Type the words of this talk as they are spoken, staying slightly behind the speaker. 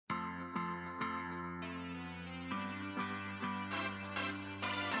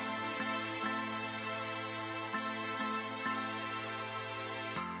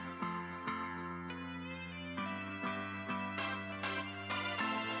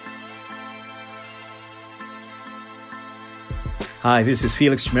Hi, this is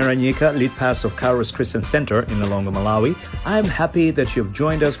Felix Chimeranyika, lead pastor of Kairos Christian Center in Lilongwe, Malawi. I'm happy that you've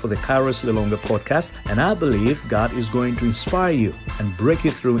joined us for the Kairos Lilongwe podcast, and I believe God is going to inspire you and break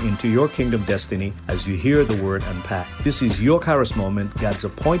you through into your kingdom destiny as you hear the word unpacked. This is your Kairos moment, God's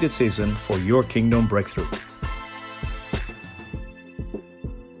appointed season for your kingdom breakthrough.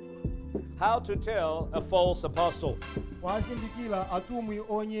 How to tell a false apostle. How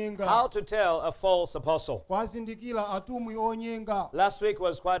to tell a false apostle. Last week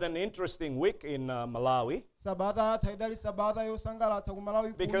was quite an interesting week in Malawi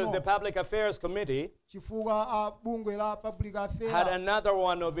because the Public Affairs Committee had another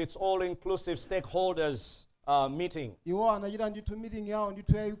one of its all-inclusive stakeholders meeting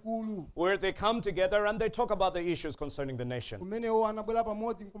where they come together and they talk about the issues concerning the nation.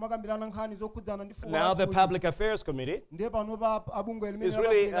 Now the Public Affairs Committee is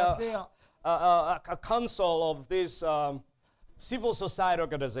really a council of these civil society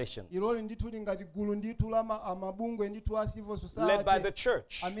organizations led by the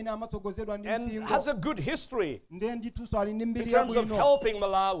church and has a good history in terms of helping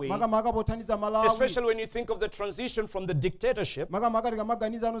Malawi, especially when you think of the transition from the dictatorship to a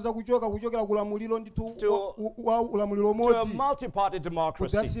multi-party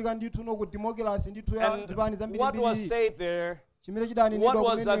democracy. And what was said there, what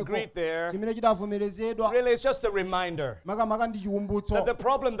was agreed there, really it's just a reminder that the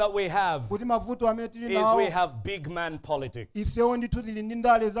problem that we have is we have big man politics, where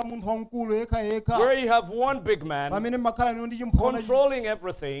you have one big man controlling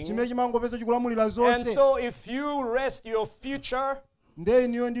everything, and so if you rest your future on the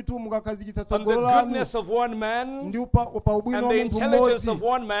goodness of one man and the intelligence of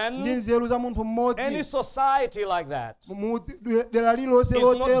one man, any society like that is not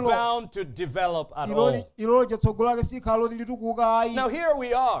bound to develop at all. Now here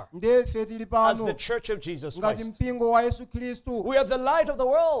we are as the Church of Jesus Christ. We are the light of the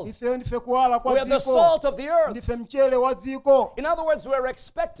world. We are the salt of the earth. In other words, we are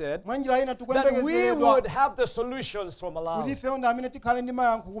expected that we would have the solutions for Malawi.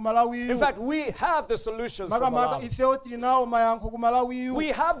 In fact, we have the solutions for Malawi. We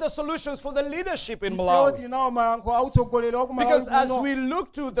have the solutions for the leadership in Malawi. Because as we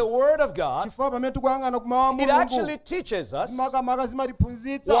look to the Word of God, it actually teaches us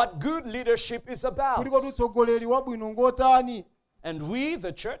what good leadership is about. And we,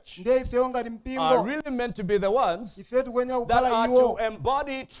 the church, are really meant to be the ones that are to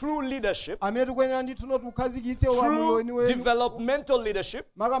embody true leadership, true developmental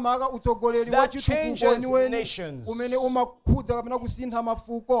leadership that changes nations.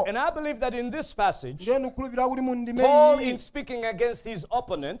 And I believe that in this passage, Paul, in speaking against his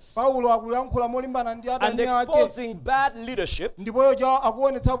opponents and exposing bad leadership,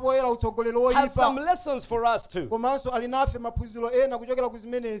 has some lessons for us too.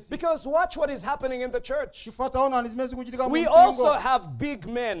 Because watch what is happening in the church. We also have big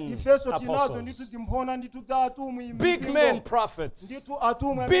men apostles, big men prophets,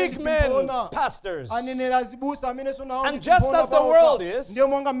 big men pastors. And just as the world is,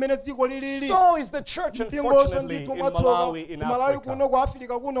 so is the church, unfortunately, in Malawi, in Africa.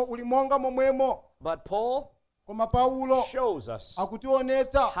 But Paul shows us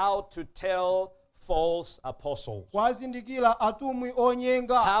how to tell false apostles, how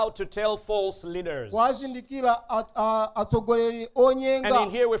to tell false leaders. And in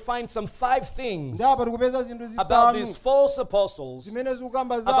here we find some 5 things about these false apostles,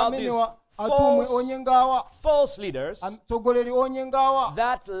 about these false leaders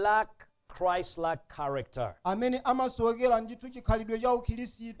that lack Christ-like character. In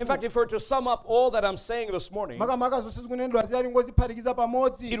fact, if we were to sum up all that I'm saying this morning, it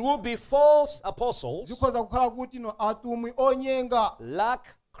would be false apostles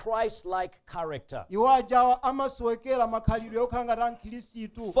lack Christ-like character.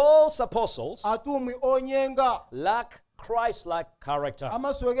 False apostles lack Christ-like character. What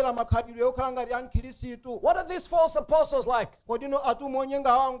are these false apostles like? How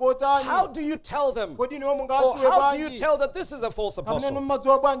do you tell them? Or how do you tell that this is a false apostle?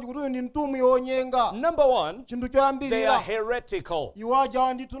 Number one, they are heretical.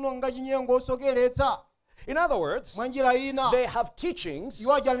 In other words, they have teachings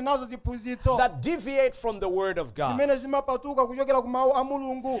that deviate from the Word of God.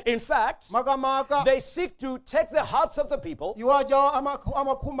 In fact, they seek to take the hearts of the people and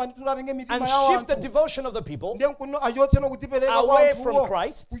shift the devotion of the people away from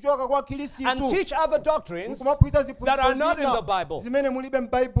Christ and teach other doctrines that are not in the Bible.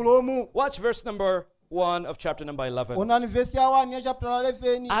 Watch verse number 1 of chapter number 11. Onani verse ya 1 ya chapter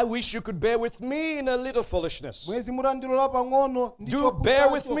 11. I wish you could bear with me in a little foolishness. Mwezi murandilola pang'ono Do bear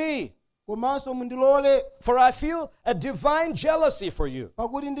with me. Komanso mundilole. For I feel a divine jealousy for you.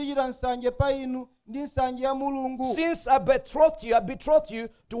 Pakuti ndichita nsanje pa inu ndi nsanje ya Mulungu. Since I betrothed you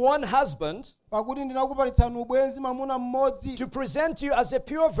to one husband, pakuti ndinakupalitsani ubwenzi mamuna mmodzi, to present you as a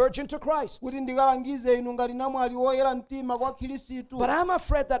pure virgin to Christ. kuti ndikalangize inu ngati namwali woyera mtima kwa Khristu. But I'm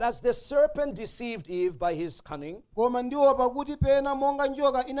afraid that as the serpent deceived Eve by his cunning, koma ndiwo pakuti pena monga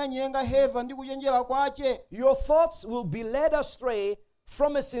njoka inanyenga Heva ndi kuchenjera kwace, your thoughts will be led astray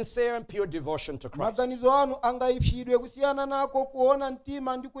from a sincere and pure devotion to Christ. maganizo anu angaipsidwe kusiyana nako kuona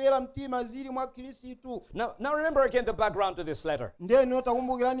mtima ndi kuyera mtima zili mwa Khristu. Now remember again the background to this letter. Ndeno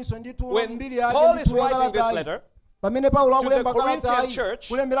takumbukiraniso ndithu When mbiri yake Paul is writing this letter pamene Paulo to the akulemba Corinthian kalata church,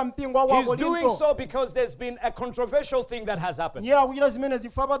 kulembera mpingo wa he's doing Korinto, so because there's been a controversial thing that has happened. iye akuchita zimene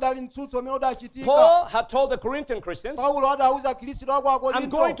zifukwa padali mtsutso umene udachitika. Paul had told the Corinthian Christians, Paulo adauza Khristu wa kwa I'm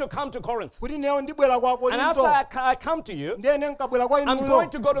going Korinto to come to Corinth. kuti neyo ndibwera kwa And after Korinto, I come to you, ndene nkabwera kwa I'm inuyo, going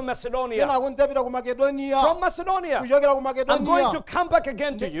to go to Macedonia. tena kunzapita ku Makedonia, From Macedonia, kuchokera ku I'm going to Makedonia come back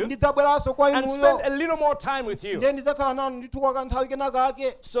again to you ndidzabweranso kwa and inuyo, spend a little more time with you. ndiye ndidzakhala nanu ndithu kwa kanthawi kena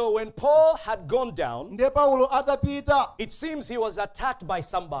kake. So when Paul had gone down, Ndiye Paulo atapita, it seems he was attacked by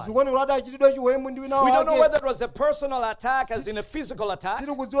somebody. zikuoneka kuti adachitidwa chiwembu ndi wina We don't know wake. whether it was a personal attack, as in a physical attack.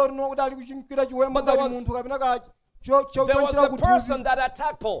 Siri kudziwa kuti ali kuchimkwira chiwembu But there ngati was- munthu kapena ka There was a chonchera person kuthupi. that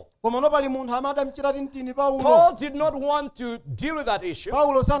attacked Paul. Koma nopali munthu amadamchitira mtini Paulo. Paul did not want to deal with that issue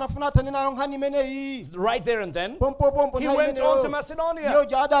Paulo sanafuna athane nayo nkhani imeneyi. right there and then. Pompopompo He nthawi went on to imeneyo Macedonia.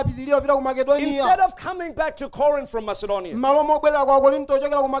 iyo adapitirira kupita ku Instead Makedonia. of coming back to Corinth from Macedonia, M'malo mobwerera kwa Korinto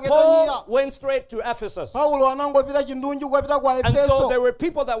ochokera ku Makedonia, Paul went straight to Ephesus. Paulo anangopita chindunji kukapita kwa And so there Efeso. were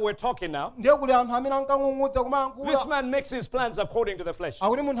people that were talking now. Ndiye kuli anthu amene ankang'ung'udza This kumayankhula. man makes his plans according to the flesh.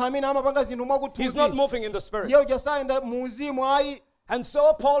 Akuti munthu amene amapanga zinthu He's not mwakuthupi. moving in the spirit. Ndiye uchasayenda mu uzimu ayi. And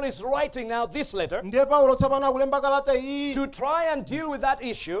so Paul is writing now this letter Ndiye Paulo tsopano akulemba kalata iyi to try and deal with that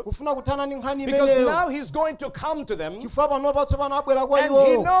issue, kufuna kuthana ndi nkhani because imeneyo. now he's going to come to them, Chifukwa panopa tsopano abwera kwa and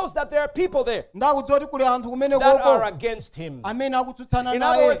he iwo. knows that there are people there Ndakudziwa kuti kuli anthu kumene that are koko against him. amene akutsutsana In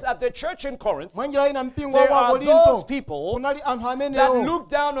other words, naye. at the church in Corinth, Mwanjira ina mpingo there wa are Korinto those people kunali anthu that amenewo look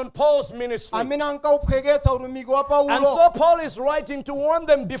down on Paul's ministry. amene ankauphweketsa utumiki wa And Paulo. so Paul is writing to warn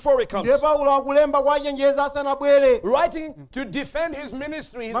them before he comes, Ndiye Paulo akulemba kwa achenjeza asanabwere. writing to defend his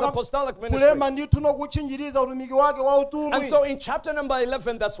ministry, his apostolic ministry. Kulemba ndithu nokutchinjiriza utumiki wake wa And utumwi. so in chapter number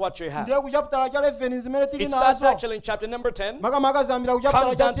 11, that's what you have. Ndiye ku chapter cha 11 zimene tili It starts nazo. actually in chapter number 10, Makamaka zambira ku comes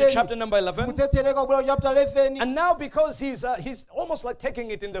chapter cha down to chapter 10. number 11. Kutsetsereka kubwera ku chapter 11. And now because he's almost like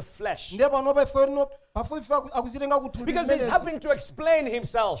taking it in the flesh, Ndiye panopa ife pafupi akuzitenga kuthupi because he's zimenezi. having to explain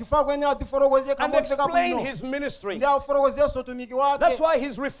himself Chifukwa kuyenera tifotokozeka and momveka explain bwino. his ministry. Ndiye afotokozeso utumiki That's wake. why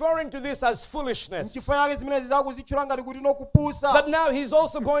he's referring to this as foolishness. Chifukwa yake zimenezi zakuzitchula ngati kuti nokupusa. But now he's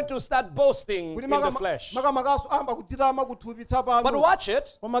also going to start boasting Kuti in the flesh. makamakaso amba kudzitama kuthupi But tsapano. watch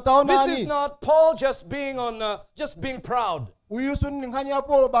it. Koma This is taonani. not Paul just being proud. Uyusu ni nkhani ya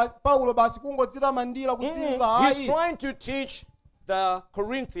Paulo basi kungodzitama ndira kudzimva He's ayi. trying to teach the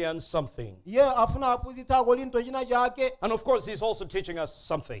Corinthians something. Iye afuna aphunzitsa Akorinto china chake. And of course, he's also teaching us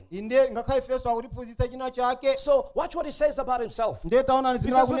something. Inde ngakhale Efeso akutiphunzitsa china chake. So watch what he says about himself. Ndiye taonani He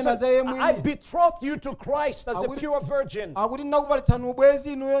zimene says, akunena za listen, iye I mwini. betrothed you to Christ as a Akuti- pure virgin. Akuti ndakupalitsani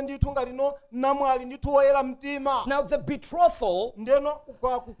ubwenzi inuyo ndithu ngati namwali ndithu woyera mtima. Now, the betrothal Ndeno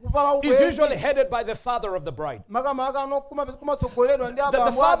kupala is usually ubwenzi. headed by the father of the bride. Makamaka kumatsogoledwa ndi The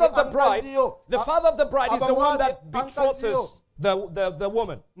abambo father of ake the bride, ankaziyo. the father of the bride is the abambo one ake that betroths the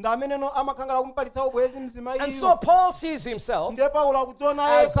woman. Ndi ameneno amakhangala kumpalitsa ubwenzi mzimayi And iyo. so Paul sees himself Ndiye Paulo akudziona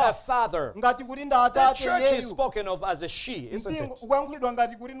as a yekha father. ngati kuti ndi The atate church is yeyu. spoken of as a she, isn't Mpingo it? ukuyankhulidwa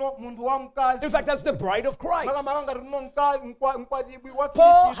ngati kuti munthu wamkazi. In fact, as the bride of Christ. makamaka ngati mkwatibwi wa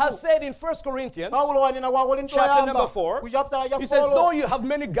Paul has Khristu. said in 1 Corinthians, Paulo wanena kwa Korinto chapter number yamba 4, ku chapter cha he says, though 4 you have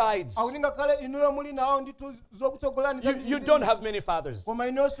many guides, akuti ngakhale inuyo muli nawo ndithu zokutsogolani you don't have many fathers. koma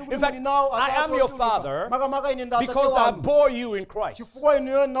inuyo sikuti In fact, muli nawo I am atate your ochuluka. father makamaka ine ndi atate because I wanu. bore you in Christ. chifukwa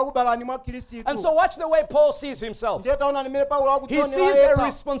inuyo nakubalani mwa Khristu. And so watch the way Paul sees himself. ndiye taona limene Paulo He akudzionera sees a yekha.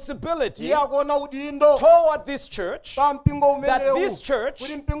 responsibility iye akuona udindo toward this church, pa mpingo that umenewu this church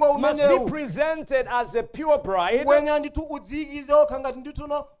kuti mpingo must be umenewu presented as a pure bride kuyenera ndithu udziikize okha ngati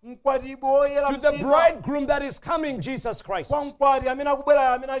ndithuno mkwatibwi woyera to the mtima bridegroom that is coming, Jesus Christ. kwa mkwati amene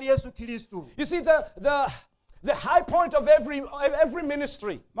akubwera amene ali Yesu Khristu. You see, The high point of every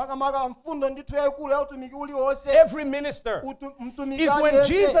ministry, every minister, is when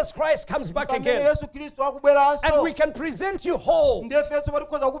Jesus Christ comes back again. And we can present you whole. And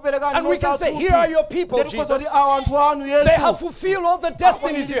we can say, here are your people, Jesus. They have fulfilled all the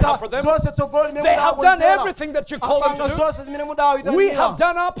destinies you have for them. They have done everything that you call them to do. We have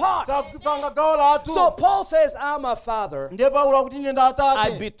done our part. So Paul says, I'm a father. I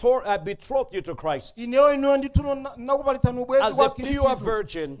betroth you to Christ as a pure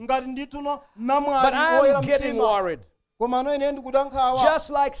virgin. But I'm getting worried.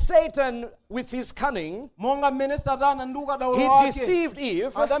 Just like Satan with his cunning, he deceived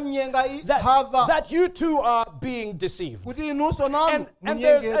Eve, that you too are being deceived. And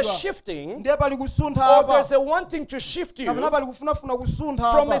there's a shifting, or there's a wanting to shift you from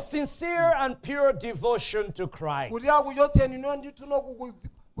a sincere and pure devotion to Christ.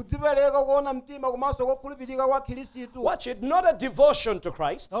 Watch it, not a devotion to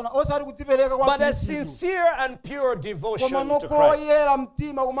Christ, but a sincere and pure devotion to Christ.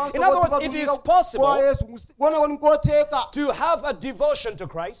 In other words, it is possible to have a devotion to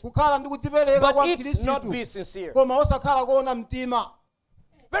Christ, but it not be sincere.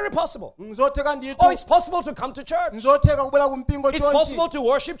 Very possible. Oh, it's possible to come to church. It's possible to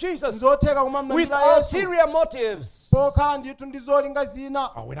worship Jesus with ulterior motives. Oh,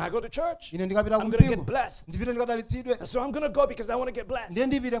 when I go to church, I'm going to get blessed. And so I'm going to go because I want to get blessed.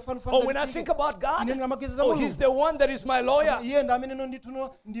 Oh, when I think about God, oh, He's the one that is my lawyer. When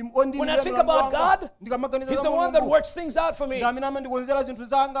I think about God, He's the one that works things out for me. Like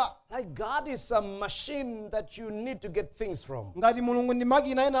God is a machine that you need to get things from.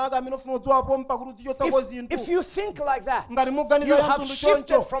 If you think like that, you have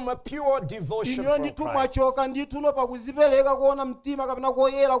shifted from a pure devotion from Christ.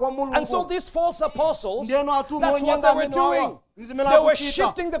 And so these false apostles, that's what they were doing. They were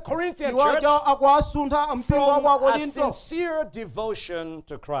shifting the Corinthian church from a sincere devotion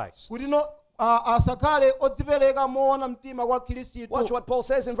to Christ. Watch what Paul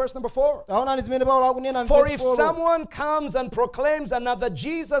says in verse number 4. For if someone comes and proclaims another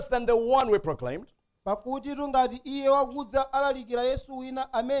Jesus than the one we proclaimed, or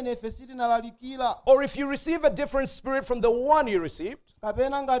if you receive a different spirit from the one you received,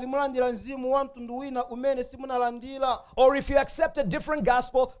 or if you accept a different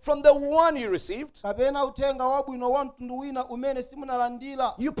gospel from the one you received,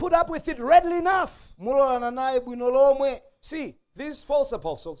 you put up with it readily enough. See, these false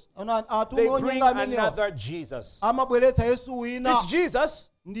apostles, they bring another Jesus. It's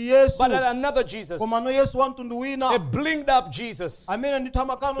Jesus, but another Jesus. A blinged up Jesus.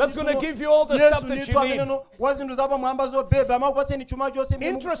 That's going to give you all the stuff that you need.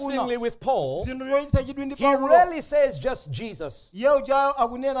 Interestingly, with Paul, he rarely says just Jesus. He rarely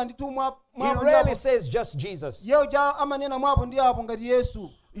says just Jesus.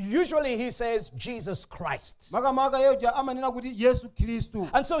 Usually he says Jesus Christ.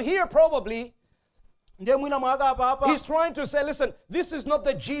 And so here probably he's trying to say, listen, this is not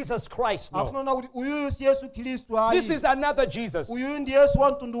the Jesus Christ, no. This is another Jesus. I don't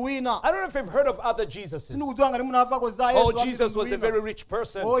know if you've heard of other Jesuses. Oh, Jesus was a very rich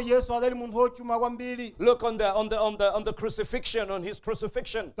person. Look on the crucifixion, on his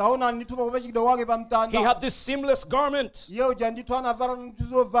crucifixion. He had this seamless garment. It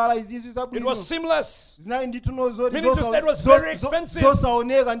was seamless. Meaning to say it was very expensive.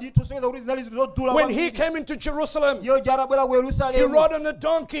 When he came into Jerusalem, he rode on a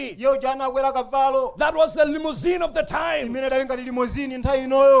donkey. That was the limousine of the time.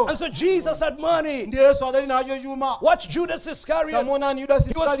 And so Jesus had money. Watch Judas Iscariot. He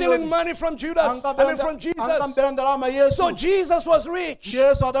was stealing money from Judas. From Jesus. So Jesus was rich.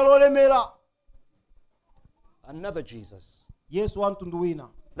 Another Jesus.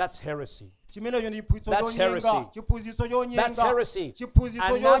 That's heresy. That's heresy. That's heresy.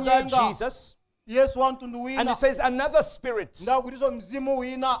 Another Jesus. And it says another spirit,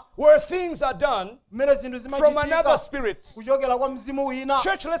 where things are done from another spirit.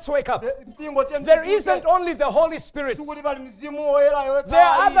 Church, let's wake up. There isn't only the Holy Spirit. There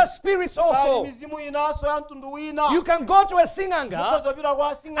are other spirits also. You can go to a singanga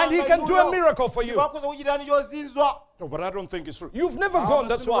and he can do a miracle for you. No, but I don't think it's true. You've never gone,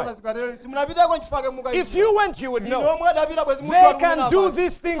 that's why. If you went, you would know. They can do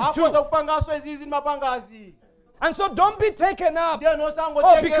these things too. And so don't be taken up. Because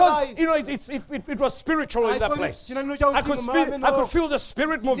it was spiritual in that place. I could feel the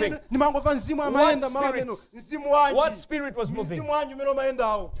spirit moving. What spirit was moving?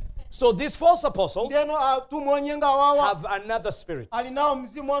 So these false apostles have another spirit.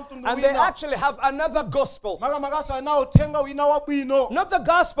 And they actually have another gospel. Not the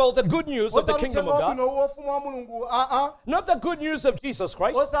gospel, the good news of the kingdom of God. Not the good news of Jesus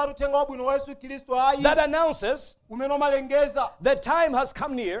Christ. That announces the time has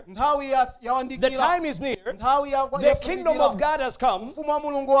come near. The time is near. The kingdom of God has come.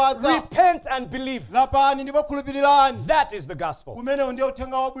 Repent and believe. That is the gospel.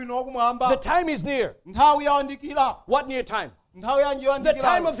 The time is near. What near time? The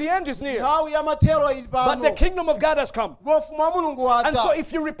time of the end is near. But the kingdom of God has come. And so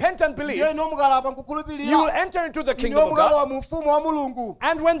if you repent and believe, you will enter into the kingdom of God.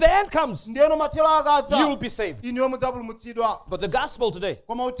 And when the end comes, you will be saved. But the gospel today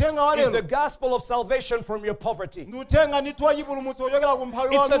is a gospel of salvation from your poverty. It's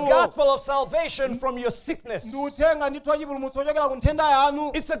a gospel of salvation from your sickness.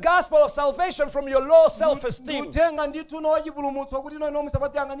 It's a gospel of salvation from your low self-esteem.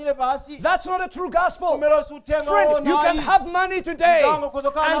 That's not a true gospel. Friend, you can have money today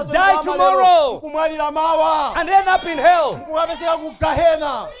and die tomorrow and end up in hell.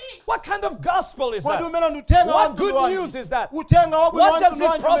 What kind of gospel is that? What good news is that? What does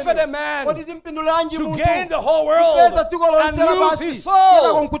it profit a man to gain the whole world and lose his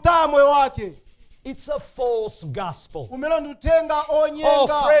soul? It's a false gospel. Oh,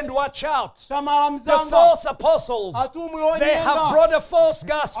 friend, watch out. The false apostles, they have brought a false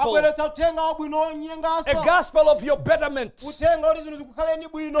gospel. A gospel of your betterment.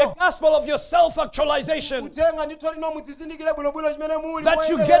 A gospel of your self-actualization. That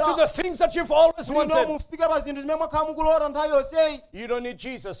you get to the things that you've always wanted. You don't need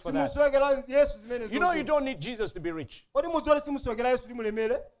Jesus for that. You know you don't need Jesus to be rich.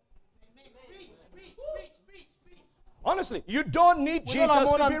 Honestly, you don't need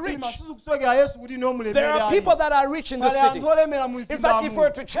Jesus to be rich. There are people that are rich in the city. In fact, if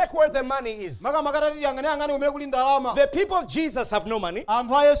we're to check where the money is, the people of Jesus have no money.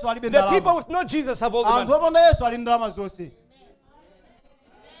 The people with no Jesus have all the money.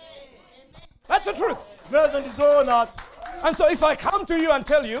 That's the truth. And so if I come to you and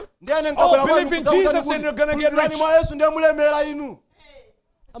tell you, oh, believe in Jesus and you're going to get rich,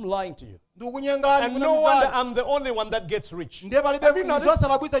 I'm lying to you. And no wonder I'm the only one that gets rich. Have you noticed?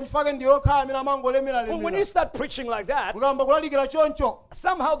 When you start preaching like that,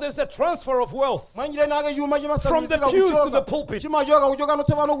 somehow there's a transfer of wealth from the pews to the pulpit.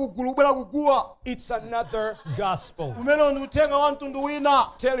 It's another gospel.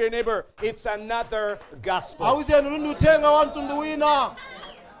 Tell your neighbor, it's another gospel.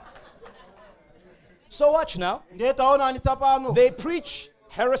 So watch now. They preach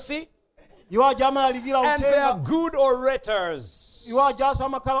heresy. And they are good orators. No,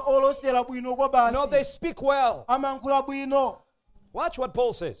 they speak well. Watch what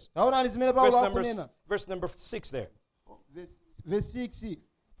Paul says. Verse number 6 there. Verse 6.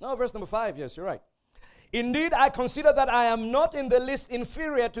 No, verse number 5. Yes, you're right. Indeed, I consider that I am not in the least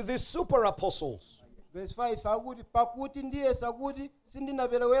inferior to these super apostles. Verse 5. Pakuti ndiye sakuti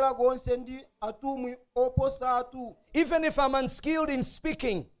sindinaperewera konse ndi atumwi oposatu. Even if I'm unskilled in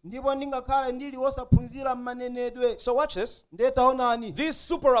speaking. So watch this. These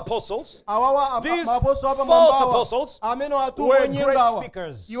super apostles, these false apostles, were great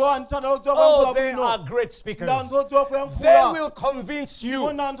speakers. Oh, they are great speakers. They will convince you. You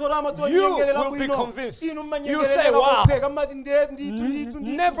will be convinced. You say, wow,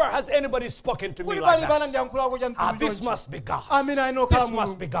 never has anybody spoken to me like that. This must be God. This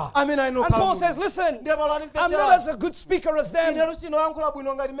must be God. And Paul says, listen, I'm not as a good speaker as them.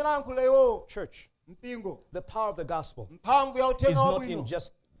 Church, the power of the gospel is not in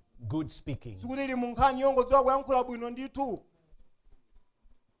just good speaking.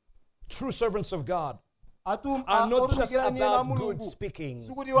 True servants of God are not just about good speaking,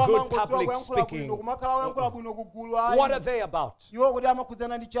 good public speaking. What are they about?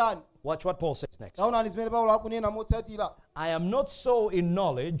 Watch what Paul says next. I am not so in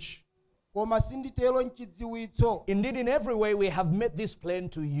knowledge. Indeed, in every way we have made this plain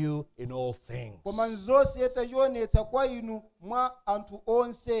to you in all things.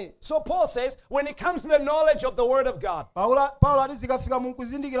 So Paul says, when it comes to the knowledge of the Word of God, when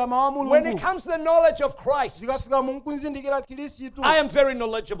it comes to the knowledge of Christ, I am very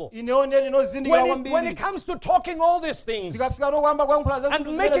knowledgeable. When it comes to talking all these things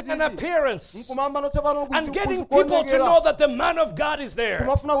and making an appearance and getting people to know that the man of God is there,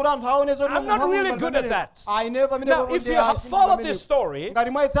 I'm not really good at that. Now, if you have followed this story,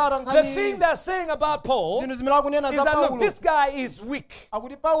 the thing they're saying about Paul is that, look, this guy is weak.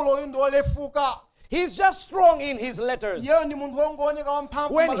 He's just strong in his letters.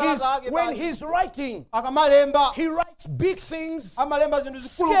 When he's writing, he writes big things,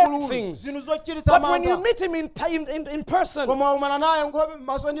 scary things. But when you meet him in person,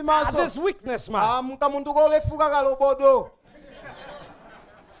 there's weakness, man.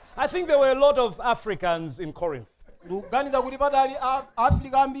 I think there were a lot of Africans in Corinth. Yeah,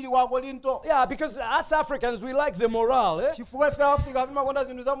 because us Africans, we like the morale.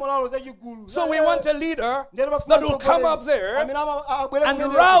 So we want a leader that will come up there and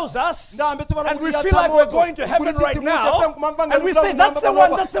rouse us, and we feel like we're going to heaven right now, and we say, that's the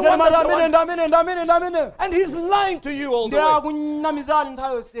one, that's the one, that's the one. And he's lying to you all the way.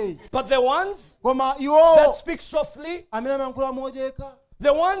 But the ones that speak softly,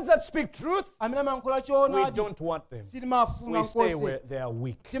 the ones that speak truth, we don't want them. We stay where they are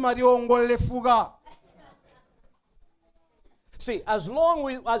weak. See, as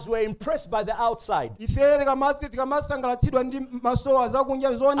long as we're impressed by the outside, as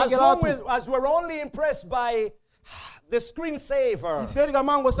long as we're only impressed by the screensaver,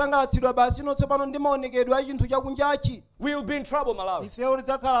 we'll be in trouble, Malawi.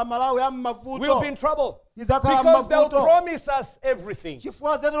 We'll be in trouble. Because they'll promise us everything.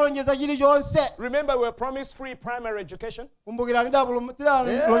 Remember, we were promised free primary education? Yes.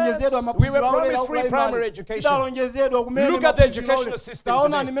 We were promised free primary education. Look at the educational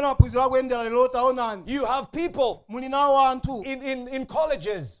system today. You have people in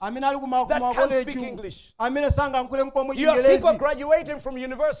colleges that can't speak English. You have people graduating from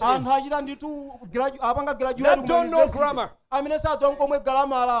universities that don't know grammar.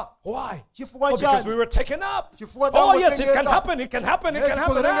 Why? Oh, because we were taken up. Oh, yes, it can happen, it can happen, it can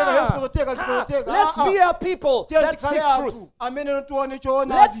happen. Let's be a people that seek truth.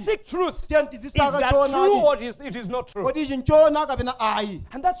 Let's seek truth. Is that true or it is not true?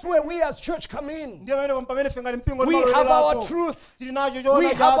 And that's where we as church come in. We have our truth. We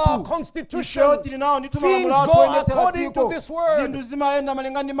have our constitution. Things go according to this word.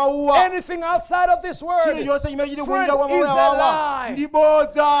 Anything outside of this word, friend, is a lie.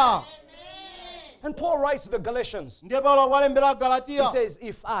 And Paul writes to the Galatians. He says,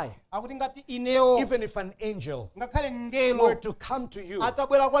 if I, even if an angel were to come to you and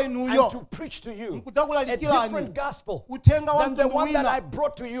to preach to you a different gospel than the one that I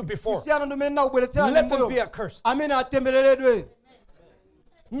brought to you before, let them be accursed.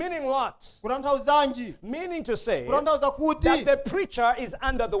 Meaning what? Meaning to say that the preacher is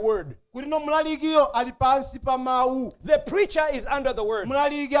under the word. The preacher is under the word.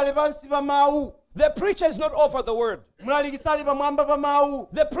 The preacher is not over the word.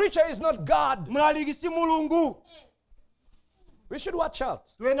 The preacher is not God. We should watch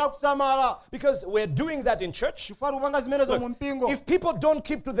out. Because we're doing that in church. Look, if people don't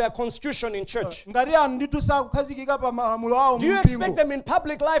keep to their constitution in church, do you expect them in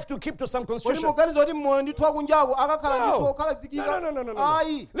public life to keep to some constitution? No.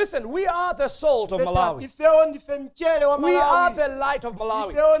 Listen, we are the salt of Malawi. We are the light of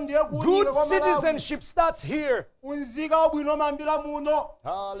Malawi. Good citizenship starts here.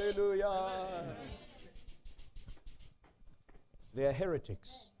 Hallelujah. They are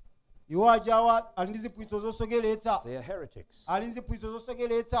heretics. They are heretics.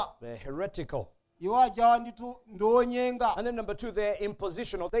 They are heretical. And then number two, they're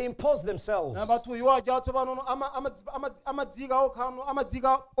impositional. They impose themselves.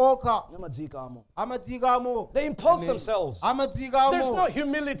 They impose themselves. There's no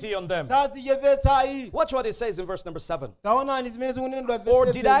humility on them. Watch what it says in verse number 7. Or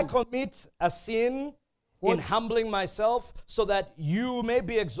did I commit a sin in humbling myself so that you may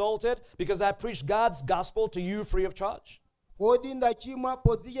be exalted because I preach God's gospel to you free of charge? Now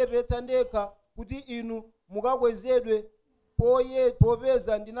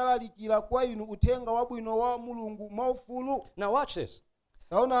watch this.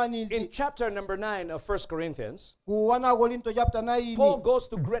 In chapter number 9 of 1 Corinthians, Paul goes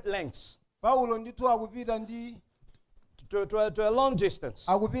to great lengths to a long distance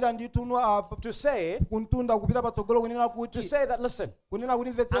to say that, listen, I'm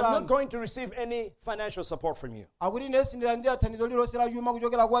not going to receive any financial support from you.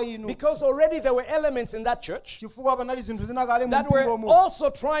 Because already there were elements in that church that were also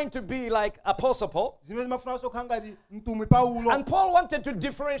trying to be like Apostle Paul. And Paul wanted to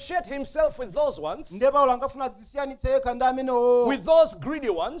differentiate himself with those ones, with those greedy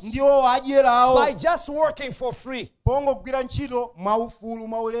ones, by just working for free. pongogwira ntchito mwaufulu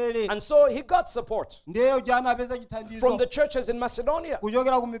mwaulere. And so he got support Ndiyo jana apeza chithandizo from the churches in Macedonia.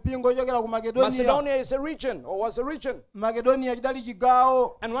 kuchokera ku mipingo ichokera ku Makedonia. Macedonia is a region, or was a region. Makedonia chidali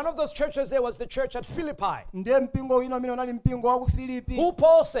chigawo. And one of those churches there was the church at Philippi, Ndiye mpingo wina amene unali mpingo wa ku Filipi. who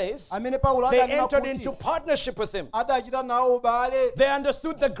Paul says Amene Paulo they adanena entered kuti into partnership with him. adachita nawo ubale. They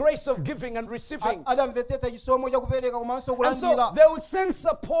understood the grace of giving and receiving. Adamvetsetsa chisomo chakupereka komanso And so kulandira. they would send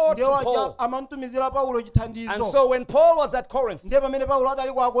support to Ndiye Paul. amantumizira Paulo And chithandizo. so when Paul was at Corinth, Ndiye pamene Paulo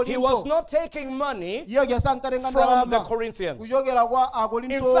adali ku he was Akorinto. not taking money Iye jasankatenga from the ndalama Corinthians. kuchokera kwa In fact, we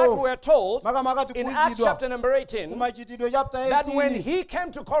Akorinto. are told Makamaka in Acts tikuzidwa chapter number 18 kumachitidwe chapter that when 18 he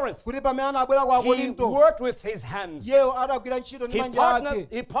came to Corinth, kuti pamene anabwera ku he Akorinto worked with his hands. yeyo adagwira ntchito ndi manja ake.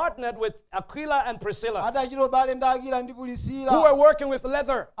 He partnered with Aquila and Priscilla, Adachita ubale ndi Akila ndi who Priscilla were working with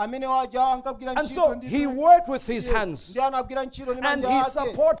leather. amene waja ankagwira And ntchito so ndi he worked with his hands, ndi anagwira ntchito ndi and manja he ake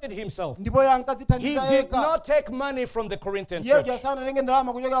supported himself. ndipo iye He ankadzithandiza did yekha. not take money from the Corinthian Iye church. jasanatenge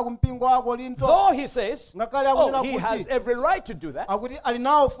ndalama kuchokera ku mpingo wa Akorinto. Though he says, Ngakhale oh, akunena he has kuti every right to do that akuti ali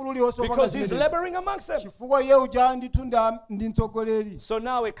nawo ufulu uliwonse wopanga because he's zimenezi. laboring amongst them. Chifukwa iye uja ndithu ndi mtsogoleri. So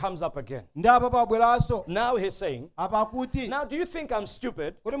now it comes up again. Ndi apa pabweranso Now he's saying, apa akuti now do you think I'm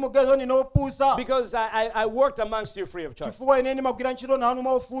stupid kuti mugezo ndine opusa because I worked amongst you free of charge? chifukwa ine ndimagwira ntchito nanu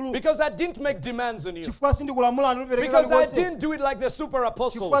mwaufulu Because I didn't make demands on you? chifukwa sindikulamula anu lupereka Because I konse didn't do it like the super chifukwa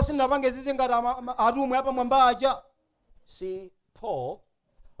apostles? sindinapange zizi ngati atumwi apamwamba aja. See, Paul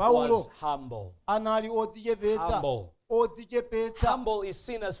Paulo was humble. anali odzichepetsa. Humble. Odzichepetsa. Humble is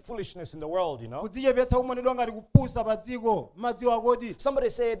seen as foolishness in the world, you know. kudzichepetsa kumaonedwa ngati kupusa pa dziko. Madziwa kodi Somebody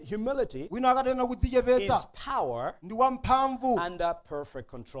said humility wina akatena is kudzichepetsa power ndi wamphamvu. under perfect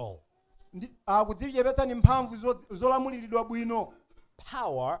control. Kudzichepetsa ni mphamvu zolamuliridwa bwino.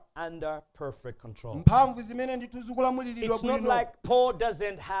 Power under perfect control. Mphamvu zimene ndithu zikulamuliridwa It's not bwino. like Paul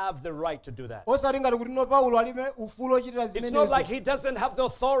doesn't have the right to do that. Osati ngati kuti no Paulo alibe ufulu ochitira It's not like zimenezo. he doesn't have the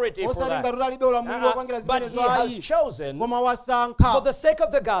authority for Osati ngati that. kuti alibe ulamuliro wopangira But he zimenezo has ayi. chosen, Koma for wasankha the sake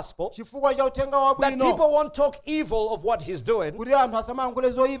of the gospel, chifukwa cha uthenga that wabwino people won't talk evil of what he's doing, kuti anthu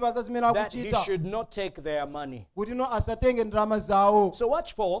asamayankhule zoyipa za zimene that he akuchita. should not take their money. Kuti no asatenge ndalama zawo. So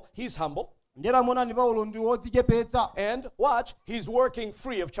watch Paul, he's humble. Ndera monani Paulo ndi wodzichepetsa. And watch, he's working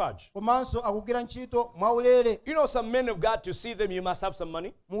free of charge. Komanso akugwira ntchito mwaulere. You know, some men of God, to see them, you must have some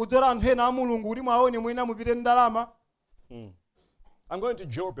money. Mukudzera anthu ena a Mulungu kuti mwaone mwina mupite ndalama. I'm going to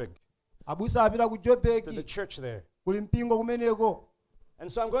Joburg, Abusa apita ku to the Joburg church there. kuli mpingo kumeneko.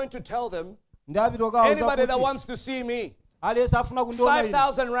 And so I'm going to tell them, Ndi apita okawuza anybody that kuti wants to see me, aliyense afuna kundiona ine.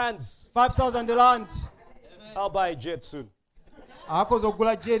 5,000 rands, 5,000 rand. I'll buy a jet soon. Akhoza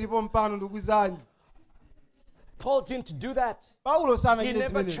kugula jeti pompano ndikuzani. Paul didn't do that. Paulo sana He chite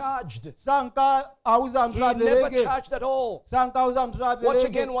never zimenezi. charged. Sanka auza anthu He never abereke. charged at all. Sanka auza anthu Watch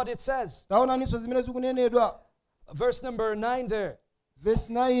again abereke. what it says. Taona niso zimene zikunenedwa. Verse number 9 there. Verse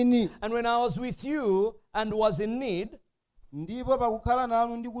 9. And when I was with you and was in need, Ndipo pakukhala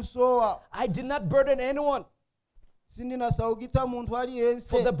nanu ndi kusowa I did not burden anyone. sindinasaukitsa munthu For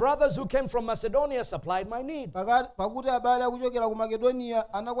aliyense. the brothers who came from Macedonia supplied my need. Pakuti abale akuchokera ku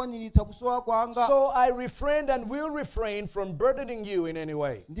Makedoniya anakwaniritsa kusowa kwanga. So I refrained and will refrain from burdening you in any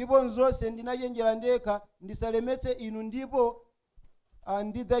way. Ndipo nzonse ndinachenjera ndekha ndisalemetse inu ndipo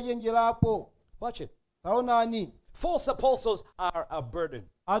ndidzachenjerapo. Watch it. Taonani. False apostles are a burden.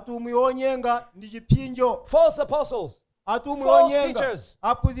 Atumwi onyenga ndi chipinjo. False apostles, Atumwi false onyenga. teachers,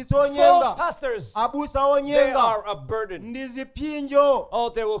 Aphunzitsi false onyenga. pastors, Abusa they onyenga. are a burden. Ndi zipinjo. Oh,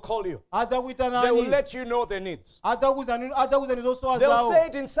 they will call you. They will Adzakuitanani. let you know their needs. Adzakuwuzani zosowa They'll zawo. say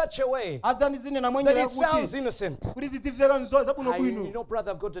it in such a way Adzandizinena that mwenjera it sounds kuti innocent. kuti zidzimveka nzowa zabwino You bwino. know,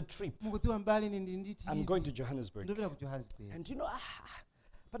 brother, I've got a trip. Mukudziwa mbali ine nditi. I'm going to Johannesburg. Ndopita ku Johannesburg. And you know,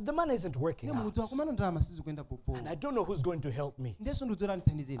 but the money isn't working Ine out. mukudziwa kumana ndalama sizikuyenda popo. And I don't know who's going to help me. Ndeso ndidzora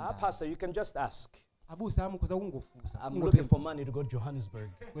ndithandize ndani. Pastor, you can just ask. Abusa amukhoza kungofusa. I'm looking for money to go to Johannesburg.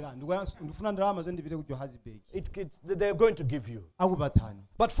 Ndifuna ndalama zondipite ku Johannesburg. They're going to give you. Akupatsani.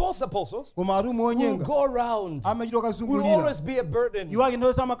 But false apostles Koma atumwi will onyenga go around, amachita will kazungulira. always be a burden. Iwo ake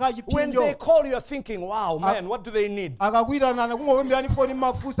ndosa makhala When they chipinjo. call, you're thinking, wow, man, what do they need? Akakuitanana kungokwembirani foni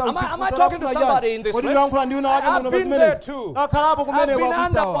mafusa. Am I talking to somebody in this place? I've been there too. Akhalapo I've kumene been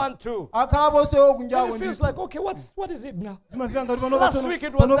under kwakusawa. one too. Akhalapo sewo And kunjawo it feels ndithu. like, okay, what is it now? Zimafika ngati pano Last week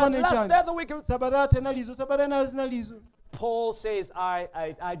it was that, pane the chani. other week. Sabata tenalizo, sabata nayo zinalizo. Paul says,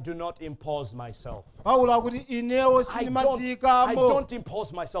 I do not impose myself. Paulo akuti inewo I sinimadzikamo. don't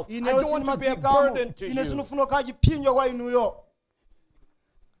impose myself. I Inewo don't want to be a sinimadzikamo. burden to Ine you. sinufuna kukhala chipinjo kwa inuyo.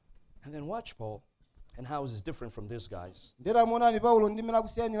 And then watch Paul and how is different from these guys. Ndera monani Paulo ndimene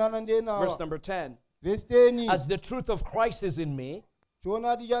akusiyanirana ndi Verse enawa. number 10. Verse 10. As the truth of Christ is in me,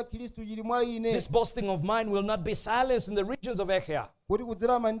 This boasting of mine will not be silenced in the regions of Achaia. And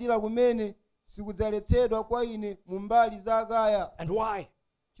why?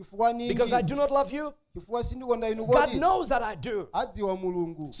 Because I do not love you. God knows that I do.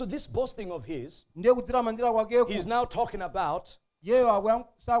 So this boasting of his, he's now talking about how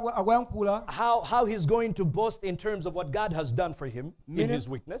he's going to boast in terms of what God has done for him in his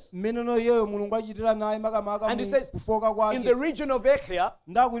weakness. And he says, in the region of Achaia,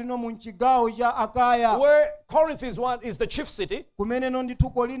 where Corinth is the chief city, he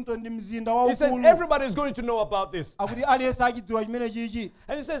says, everybody is going to know about this. And he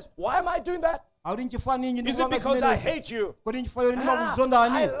says, why am I doing that? Is it because I hate you?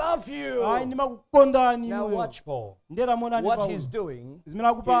 I love you. Now watch Paul. What he's doing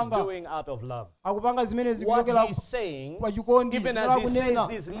out of love. What he's saying, even as he says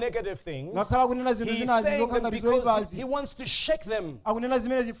these negative things, he's saying them because he wants to shake them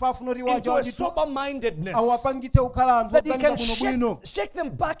into a sober-mindedness, that he can shake them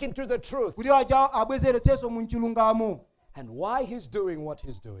back into the truth. And why he's doing what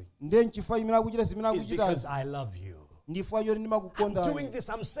he's doing is because I love you. I'm doing this,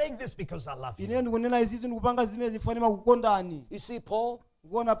 I'm saying this because I love you. You see, Paul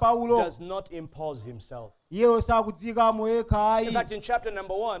does not impose himself. In fact, in chapter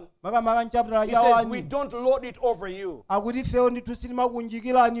number 1, he says, we don't lord it over you. We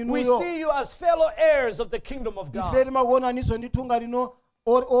see you as fellow heirs of the kingdom of God.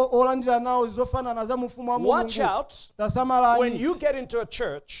 Watch out when you get into a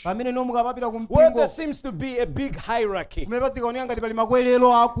church where there seems to be a big hierarchy.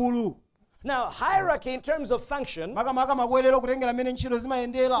 Now, hierarchy in terms of function, no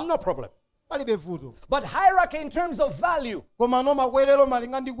problem. But hierarchy in terms of value,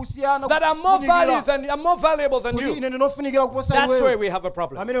 that I'm more valuable than you, that's where we have a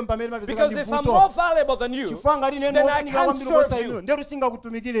problem. Because if I'm more valuable than you, then I can't serve you.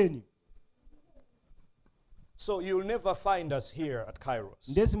 So you'll never find us here at Kairos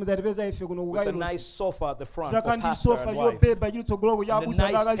with a nice sofa at the front for pastor and wife, and a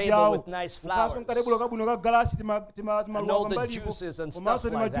nice table with nice flowers, and all the juices and stuff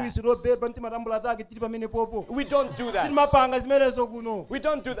like that. We don't do that. We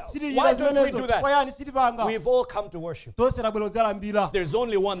don't do that. Why don't we do that? We've all come to worship. There's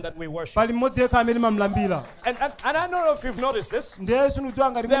only one that we worship. And I don't know if you've noticed this. There are some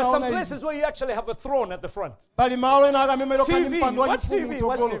places where you actually have a throne at the front. TV, watch TV,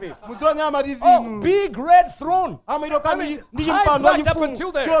 watch TV. Oh, big red throne. I mean, high backed up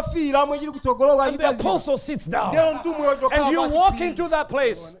until there. And the apostle sits down. And you walk into that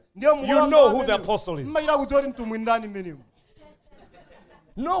place, you know who the apostle is.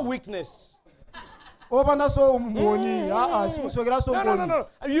 No weakness. No.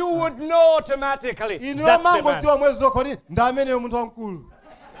 You would know automatically. That's the man.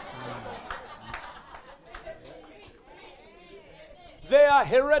 They are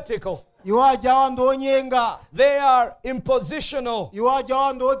heretical. They are impositional.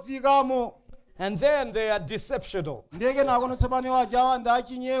 And then they are deceptional.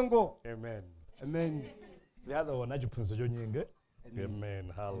 Amen. Amen. The other one,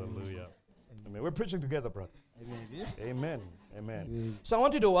 amen. Hallelujah. Amen. We're preaching together, brother. Amen. Amen. So I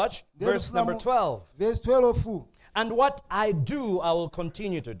want you to watch verse number 12. Verse 12. And what I do, I will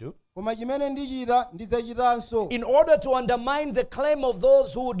continue to do, in order to undermine the claim of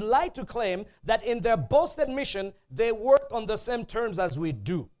those who would like to claim that in their boasted mission they worked on the same terms as we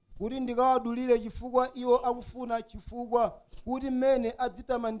do.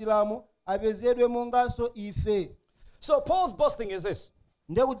 So Paul's boasting is this.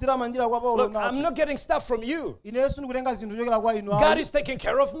 Look, I'm not getting stuff from you. God is taking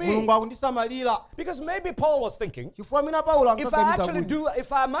care of me. Because maybe Paul was thinking, if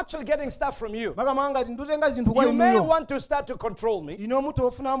I'm actually getting stuff from you, you may want to start to control me.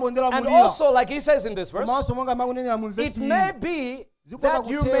 And also, like he says in this verse, it may be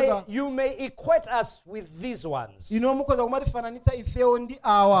that you may equate us with these ones. Those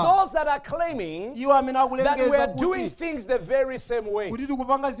that are claiming that we are doing things the very same way.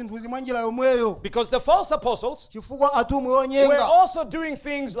 Because the false apostles were also doing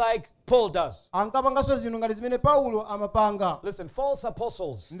things like Paul does. Listen, false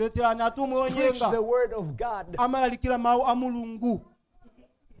apostles preach the word of God.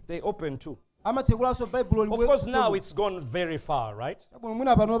 They open too. Of course, now it's gone very far, right?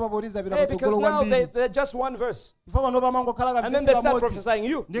 Because now they're just one verse. And then they start prophesying,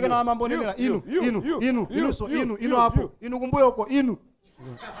 you.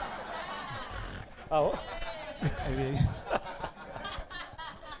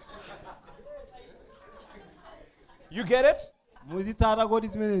 You get it?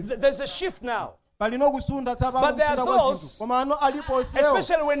 There's a shift now. But there are those,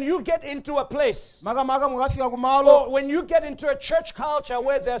 especially when you get into a place, or when you get into a church culture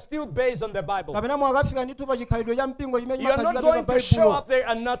where they're still based on the Bible, you're not going to show up there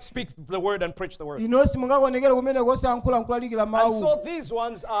and not speak the word and preach the word. And so these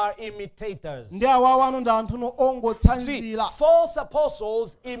ones are imitators. See, false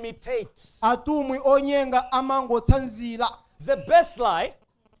apostles imitate. The best lie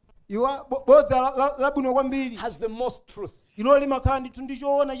has the most truth.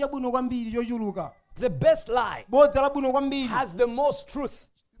 The best lie has the most truth.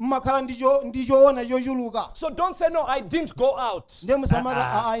 So don't say, no, I didn't go out. No, you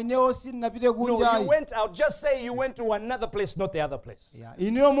went out. Just say you went to another place, not the other place. Because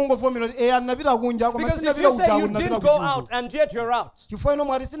if you say you didn't go out and yet you're out,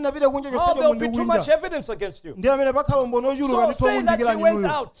 oh, there'll be too much evidence against you. So say that you went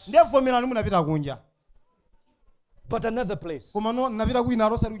out, but another place.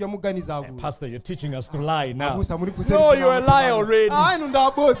 Pastor, you're teaching us to lie now. No, you're a liar already.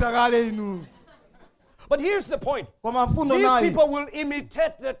 But here's the point. These people will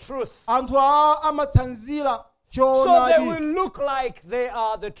imitate the truth. So they will look like they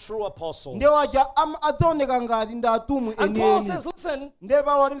are the true apostles. And Paul says, listen,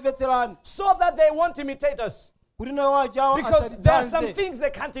 so that they won't imitate us. Because there are some things they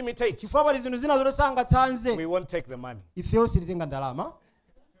can't imitate. We won't take the money.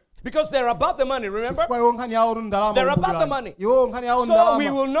 Because they're about the money, remember? They're about the money. So we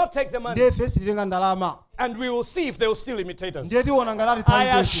will not take the money. And we will see if they will still imitate us.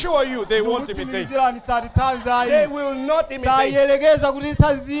 I assure you they won't imitate. They will not imitate.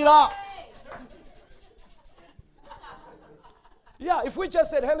 Yeah, if we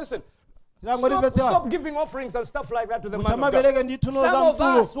just said, hey, listen, stop giving offerings and stuff like that to the man of God. Some of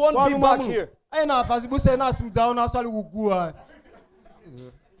us won't be back here.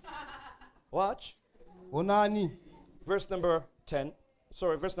 Watch. Verse number 10.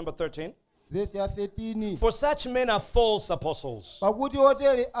 Sorry, verse number 13. For such men are false apostles,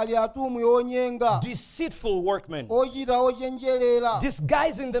 deceitful workmen,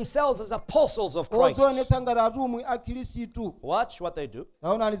 disguising themselves as apostles of Christ. Watch what they do.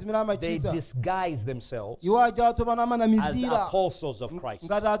 They disguise themselves as apostles of Christ.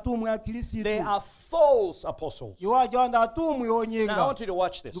 They are false apostles. Now I want you to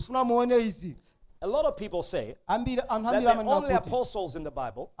watch this. A lot of people say that the only apostles in the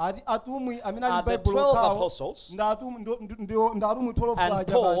Bible are the 12 apostles and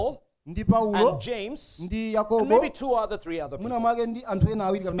Paul and James and maybe 3 other people.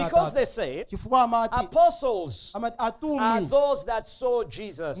 Because they say apostles are those that saw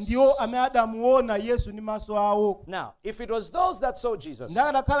Jesus. Now, if it was those that saw Jesus,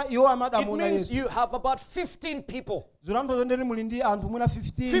 it means you have about 15 people.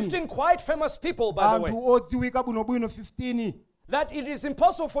 15 quite famous people, by the way. That it is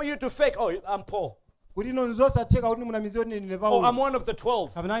impossible for you to fake, oh, I'm Paul. Oh, I'm one of the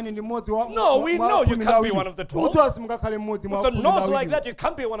 12. No, we know you can't be one of the 12. With a nose like that, you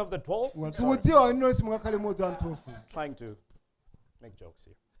can't be one of the 12. Trying to make jokes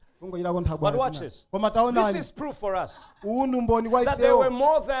here. But watch this. This is proof for us that there were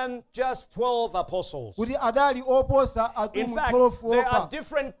more than just 12 apostles. In fact, there are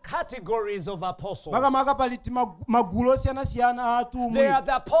different categories of apostles. They are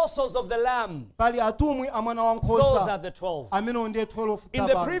the apostles of the Lamb. Those are the 12. In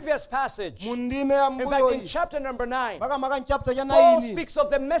the previous passage, in fact, in chapter number 9, Paul speaks of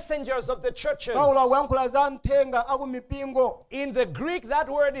the messengers of the churches. In the Greek, that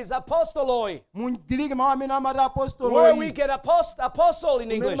word is apostoloi, where we get apostle in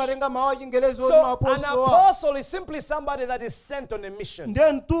English. So an apostle is simply somebody that is sent on a mission.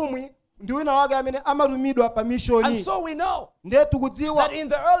 And so we know that in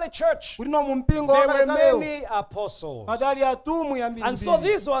the early church there were many apostles. And so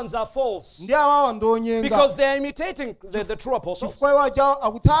these ones are false because they are imitating the true apostles,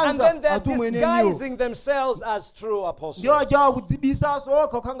 and then they are disguising themselves as true apostles. Do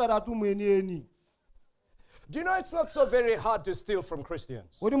you know it's not so very hard to steal from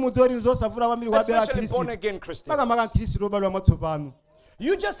Christians? Especially born-again Christians.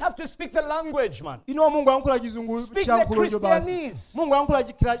 You just have to speak the language, man. Speak the Christianese.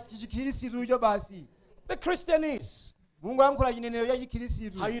 The Christianese.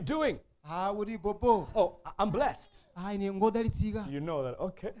 How are you doing? Oh, I'm blessed. You know that,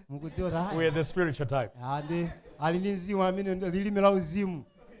 okay. We're the spiritual type.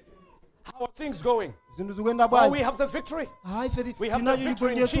 How are things going? Oh, we have the victory. We have the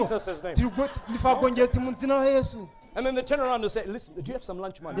victory in Jesus' name. And then they turn around and say, listen, do you have some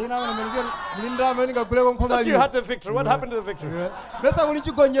lunch money? So you had the victory. What happened to the victory?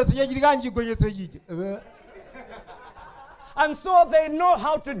 And so they know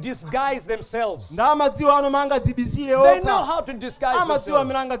how to disguise themselves. They know how to disguise themselves. And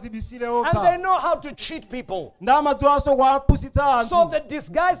they know how to cheat people. So they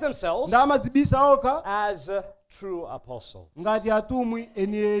disguise themselves as true apostles.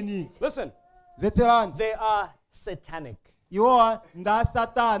 Listen, they are satanic.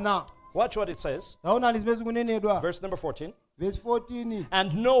 Watch what it says. Verse number 14.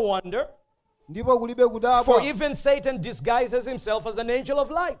 And no wonder, for even Satan disguises himself as an angel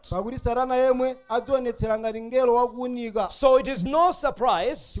of light. So it is no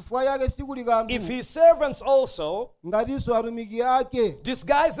surprise if his servants also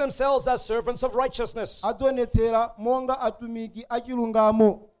disguise themselves as servants of righteousness.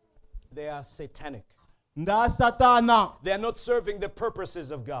 They are satanic. They are not serving the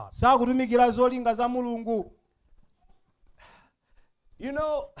purposes of God. You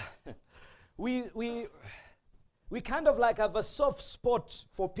know, we kind of like have a soft spot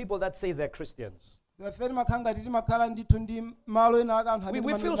for people that say they're Christians. We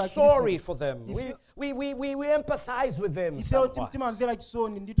feel sorry for them. We empathize with them somewhat.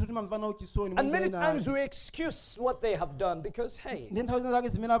 And many times we excuse what they have done because, hey, because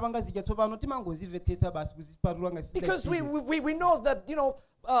we know that, you know,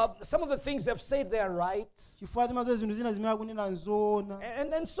 some of the things they've said they are right.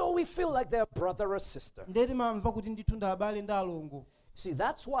 And so we feel like they're brother or sister. See,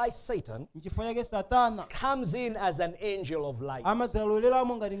 that's why Satan comes in as an angel of light.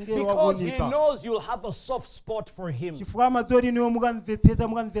 Because he knows you'll have a soft spot for him. If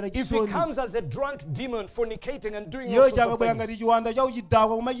he comes as a drunk demon fornicating and doing all sorts of things,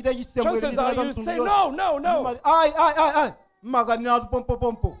 chances are you say, no. But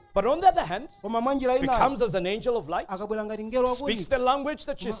on the other hand, if he comes as an angel of light, speaks the language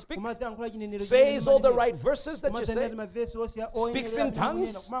that you speak, says all the right verses that you say, speaks in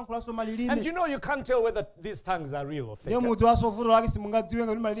tongues, and you know you can't tell whether these tongues are real or fake.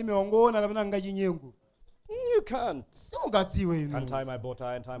 You can't. Untie my bow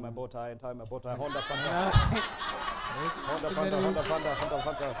tie, untie my bow tie, untie my bow tie. Honda Fanta. Honda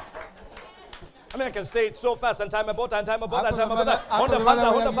Fanta. I mean, I can say it so fast. Untie my bow tie, untie my bow tie, untie my bow tie. Honda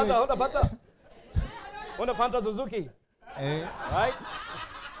Fanta. Honda Fanta Suzuki. Right?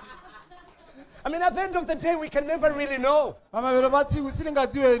 I mean, at the end of the day, we can never really know.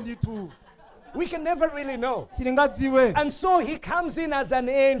 We can never really know. And so he comes in as an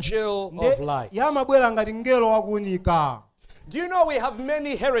angel of light. Do you know we have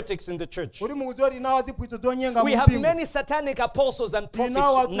many heretics in the church? We have many satanic apostles and prophets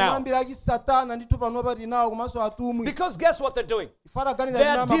now. Because guess what they're doing? They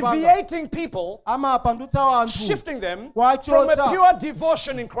are deviating people, shifting them from a pure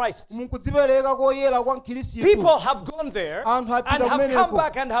devotion in Christ. People have gone there and have come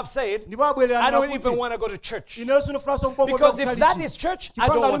back and have said, I don't even want to go to church. Because if that is church, I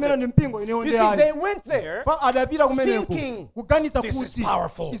don't want it. You see, they went there thinking, this is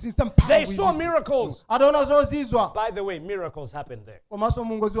powerful. They saw miracles. By the way, miracles happen there.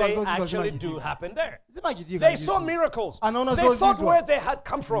 They actually do happen there. They saw miracles. They thought where they had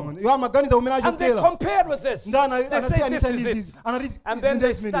come from. And they compared with this. They said, this is it. And then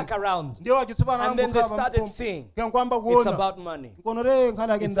they stuck around. And then they started seeing. It's about money.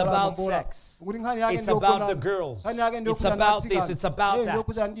 It's about sex. It's about the girls. It's about this. It's about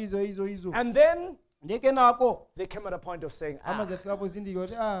that. And then they came at a point of saying,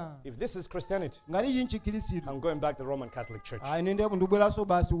 if this is Christianity, I'm going back to the Roman Catholic Church. That's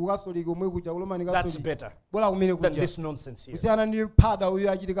better than this nonsense here.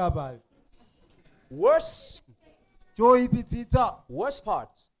 Worst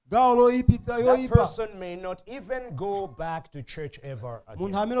part, that person may not even go back to church ever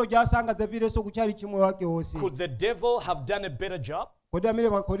again. Could the devil have done a better job? The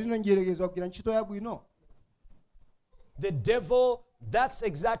devil, that's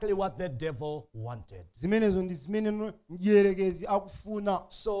exactly what the devil wanted.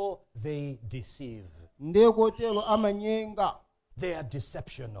 So they deceive. They are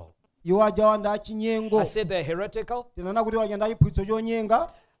deceptional. I said they're heretical. They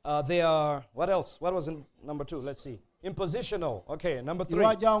are, what else? What was in number 2? Let's see. Impositional. Okay, number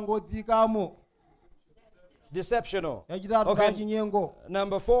 3. Deceptional. Okay.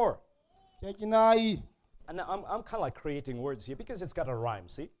 Number 4. And I'm kind of like creating words here because it's got a rhyme,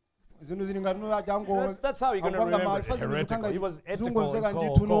 see? That's how you're going to remember it. Heretical. He was ethical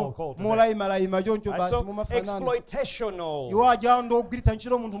and cold. Right? So, exploitational.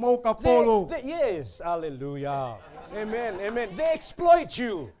 Yes, hallelujah. Amen, amen. They exploit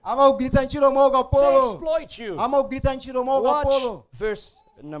you. They exploit you. Watch verse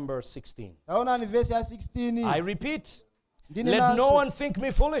number 16. I repeat, let no one think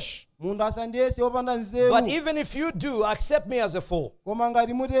me foolish. But even if you do, accept me as a fool, so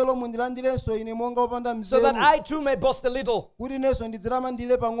that I too may boast a little. What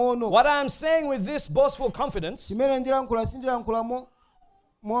I am saying with this boastful confidence,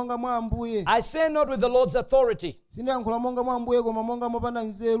 I say not with the Lord's authority,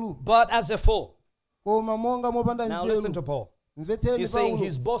 but as a fool. Now listen to Paul. He's saying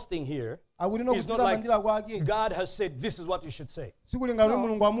he's boasting here. It's not like God has said this is what you should say.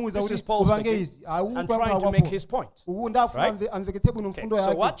 No. This is Paul speaking and trying to make his point. Right? Okay,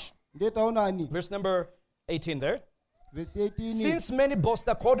 so watch. Verse number 18 there. Since many boast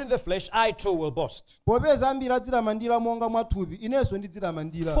according to the flesh, I too will boast. For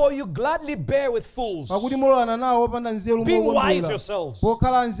you gladly bear with fools, being wise yourselves. Who are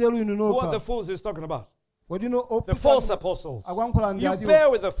the fools he's talking about? The false apostles. You bear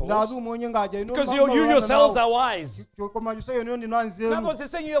with the fools because you yourselves are wise. That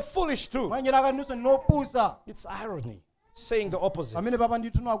was saying you're foolish too. It's irony, saying the opposite.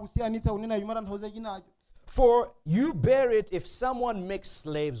 For you bear it if someone makes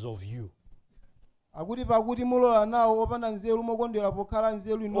slaves of you, or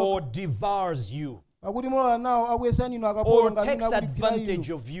devours you, or takes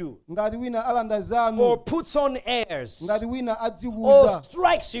advantage of you, or puts on airs, or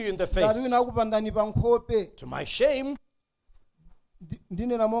strikes you in the face. To my shame,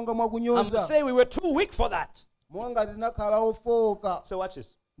 I'm saying we were too weak for that. So watch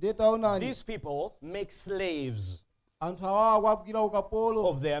this. These people make slaves of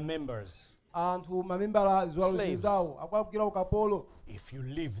their members. Slaves. If you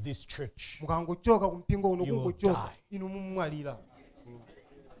leave this church, you will die.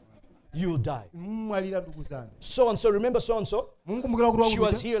 You'll die. So-and-so, remember so-and-so? She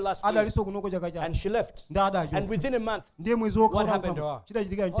was here last year and she left. And within a month, what happened to her?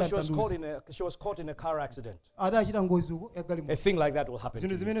 Oh, she was caught in a car accident. A thing like that will happen to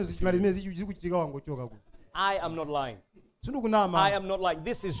you. I am not lying. I am not lying.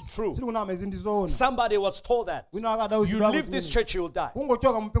 This is true. Somebody was told that. You leave this church, you will die.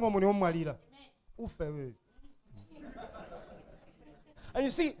 And you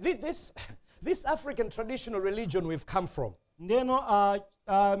see, this African traditional religion we've come from has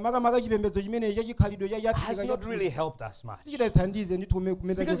not really helped us much.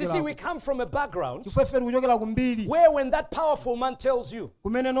 Because you see, we come from a background where when that powerful man tells you,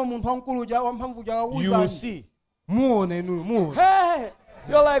 you will see. Hey,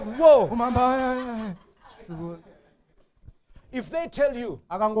 you're like, whoa. If they tell you,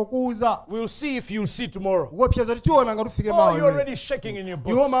 we'll see if you'll see tomorrow. Oh, you're already shaking in your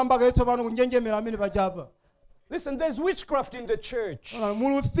boots. Listen, there's witchcraft in the church.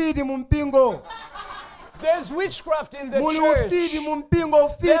 There's witchcraft in the church.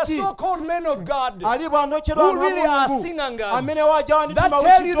 There are so-called men of God who really are singangers that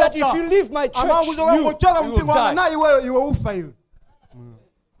tell you that if you leave my church, you will die.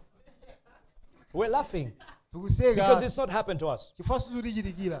 We're laughing because it's not happened to us.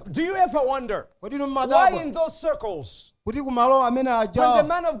 Do you ever wonder why in those circles, when the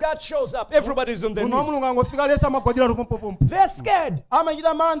man of God shows up, everybody's on their knees? They're scared.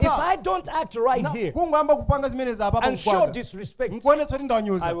 If I don't act right here and show disrespect,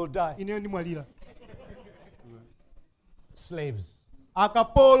 I will die. Slaves.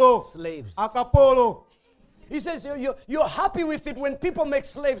 Slaves. He says you're happy with it when people make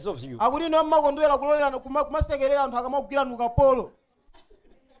slaves of you.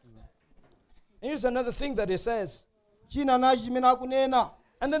 Here's another thing that he says.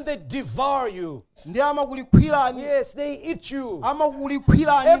 And then they devour you. Yes, they eat you.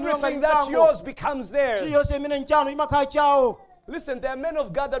 Everything that's yours becomes theirs. Listen, there are men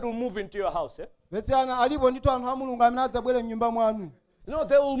of God that will move into your house. No,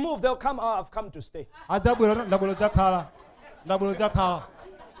 they will move. They'll come. Oh, I've come to stay.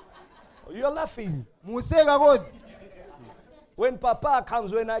 You're laughing. When Papa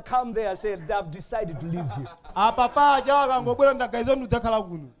comes, when I come there, I say, I've decided to live here. I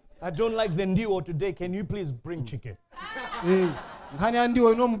don't like the ndio today. Can you please bring chicken?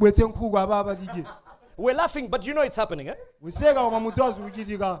 We're laughing, but you know it's happening. Eh?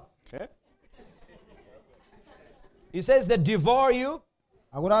 Okay. He says they devour you.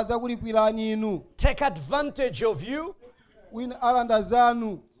 take advantage of you.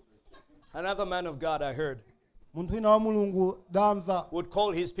 Another man of God I heard would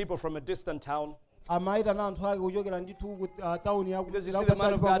call his people from a distant town. Because you see, the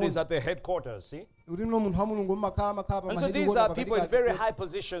man of God is at the headquarters, see? And so these are people in very high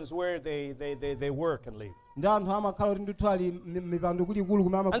positions where they work and live. And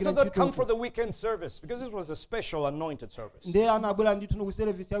so they'd come for the weekend service, because this was a special anointed service.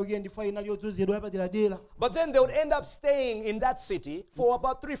 But then they would end up staying in that city for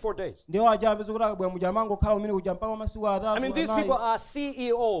about 3-4 days. I mean, these people are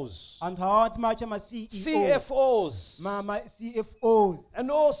CEOs, CFOs, and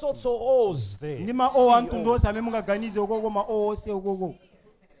all sorts of O's there.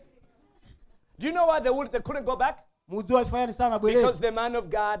 Do you know why they couldn't go back? Because the man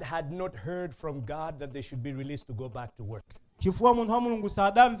of God had not heard from God that they should be released to go back to work. I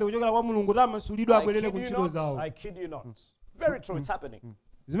kid you not. Very true, it's happening.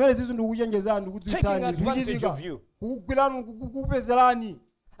 Taking advantage of you. I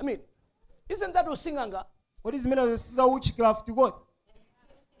mean, isn't that usinganga? What is witchcraft?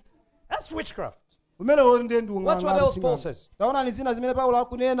 That's witchcraft. Watch what else Paul says.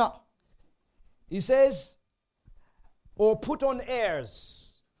 He says, or put on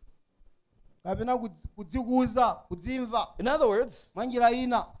airs. In other words, I'm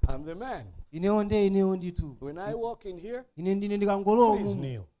the man. When I walk in here, please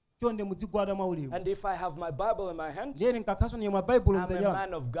kneel. And if I have my Bible in my hand, I'm a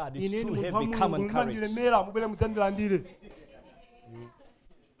man of God. It's too heavy. Come and carry it.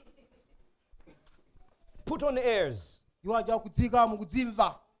 Put on airs.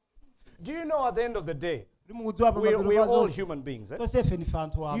 Do you know at the end of the day, we're all human beings. Eh?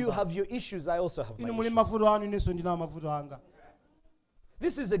 You have your issues, I also have my issues.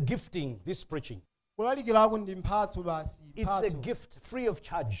 This is a gifting, this preaching. It's a gift free of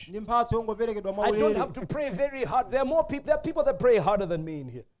charge. I don't have to pray very hard. There are people that pray harder than me in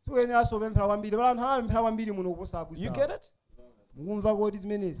here. You get it?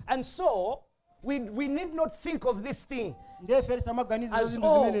 And so, we need not think of this thing as,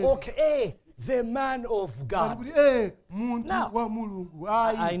 oh, okay, the man of God. Now,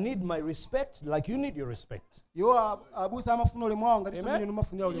 I need my respect like you need your respect. Amen?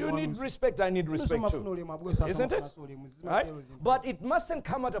 You need respect, I need respect too. Isn't it? Right? But it mustn't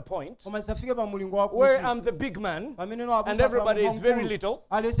come at a point where I'm the big man and everybody is very little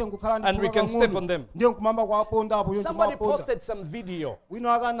and we can step on them. Somebody posted some video.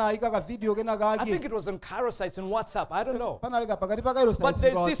 I think it was on Karosites and WhatsApp. I don't know. But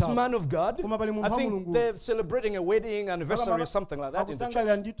there's this man of God. I think they're celebrating a wedding anniversary or something like that in the church.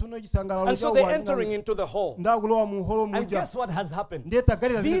 And so they're entering into the hall. And guess what has happened?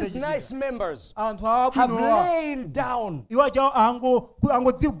 These nice members have lain down all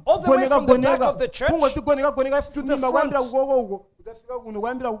the way from the back of the church to the front.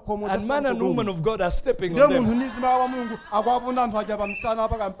 And man and woman of God are stepping on them.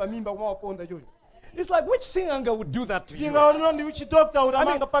 It's like, which singer would do that to you? I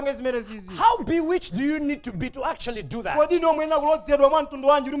mean, how bewitched do you need to be to actually do that?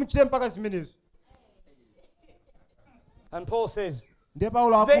 And Paul says, they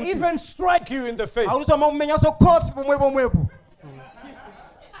even strike you in the face.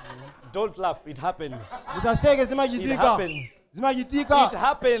 Don't laugh, it happens. It happens. It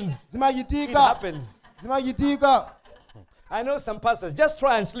happens. It happens. I know some pastors, just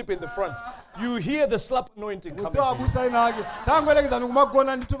try and sleep in the front. You hear the slap anointing coming.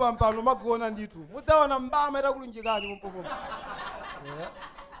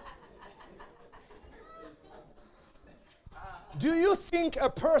 Do you think a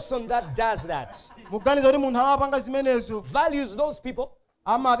person that does that values those people?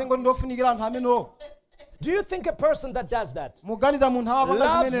 Do you think a person that does that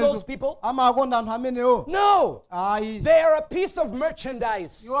loves those people? No. They are a piece of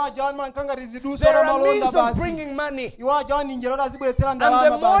merchandise. They are a means of bringing money. And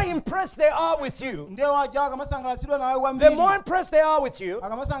the more impressed they are with you, the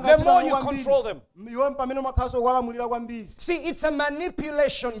more you control them. See, it's a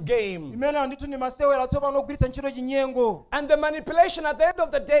manipulation game. And the manipulation at the end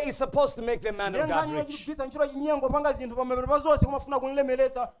of the day is supposed to make the man of God rich.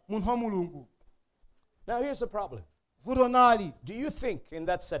 Now here's the problem. Do you think in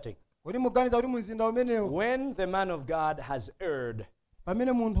that setting, when the man of God has erred, has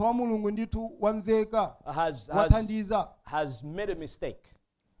made a mistake,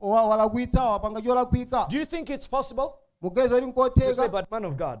 do you think it's possible You say, but man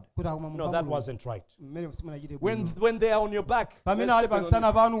of God, no, that wasn't right. When they are on your back,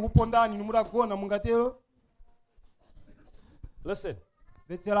 listen,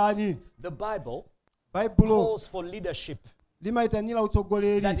 the Bible calls for leadership.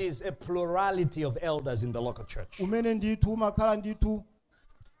 That is a plurality of elders in the local church.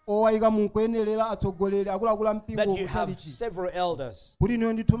 That you have several elders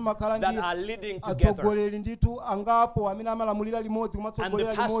that are leading together. And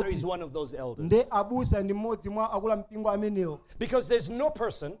the pastor is one of those elders. Because there's no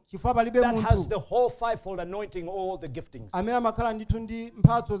person that has the whole fivefold anointing, all the giftings. And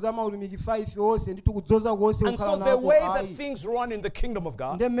so the way that things run in the kingdom of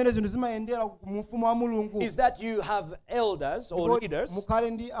God is that you have elders or leaders.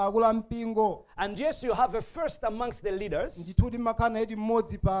 And yes, you have a first amongst the leaders.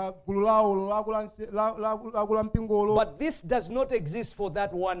 But this does not exist for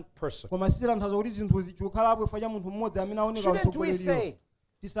that one person. Shouldn't we say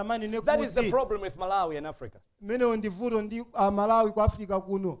that is the problem with Malawi and Africa?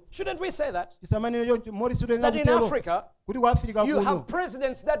 Shouldn't we say that? That in Africa, you have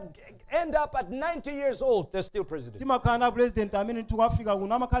presidents that end up at 90 years old, they're still president. At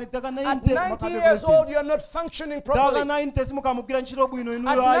 90 years old, you are not functioning properly. At 90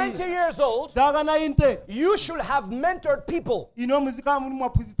 years old, you should have mentored people. And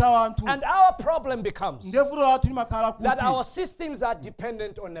our problem becomes that our systems are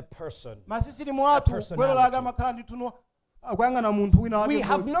dependent on a person. We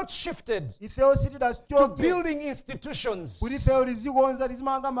have not shifted to building institutions.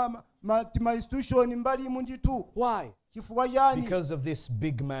 Why? Because of this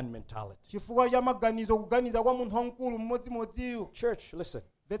big man mentality. Church, listen.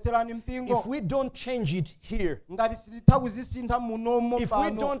 If we don't change it here, if we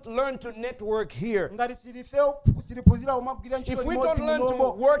don't learn to network here, if we don't learn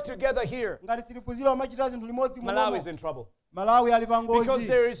to work together here, Malawi is in trouble. Because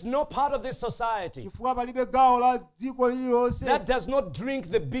there is no part of this society that does not drink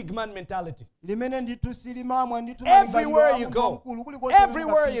the big man mentality. Everywhere you go,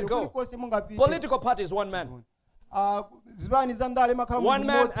 political party is one man. One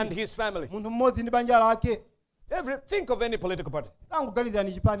man and his family. Think of any political party.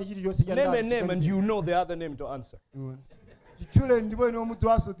 Name a name and you know the other name to answer.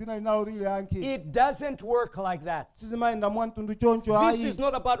 It doesn't work like that. This is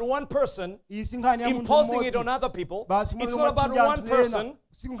not about one person imposing it on other people. It's not about one person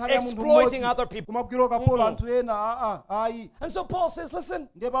exploiting other people. And so Paul says, listen,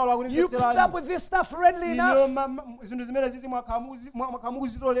 you put up with this stuff readily enough.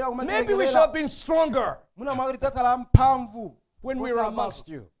 Maybe we should have been stronger when we were amongst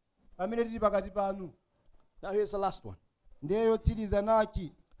you. Now here's the last one.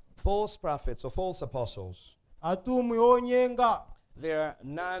 False prophets or false apostles. They are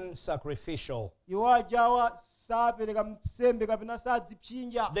non-sacrificial.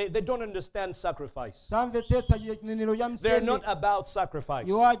 They don't understand sacrifice. They're not about sacrifice.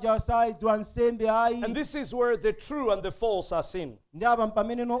 And this is where the true and the false are seen. The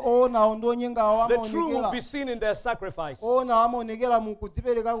true will be seen in their sacrifice.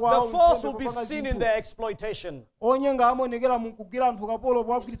 The false will be seen in their exploitation. Look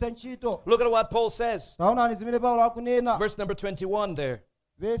at what Paul says. Verse number 21 there.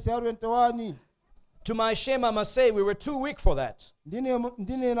 To my shame, I must say, we were too weak for that. But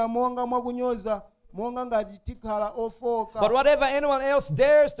whatever anyone else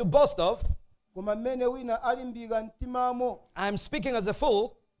dares to boast of, I am speaking as a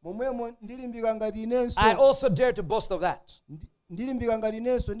fool. I also dare to boast of that.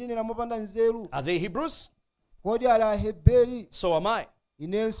 Are they Hebrews? So am I.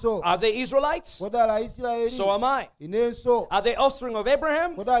 Are they Israelites? So am I. Are they offspring of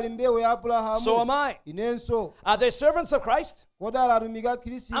Abraham? So am I. Are they servants of Christ?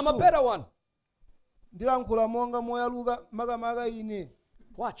 I'm a better one.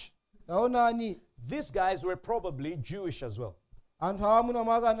 Watch. These guys were probably Jewish as well. And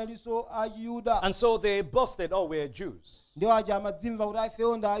so they boasted, oh, we're Jews.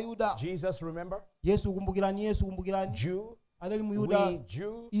 Jesus, remember? Jew. We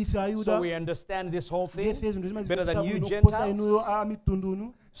Jew, so we understand this whole thing better than you Gentiles.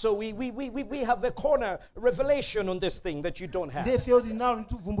 So we have a corner revelation on this thing that you don't have. And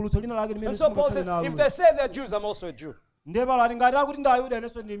so Paul says, if they say they're Jews, I'm also a Jew. If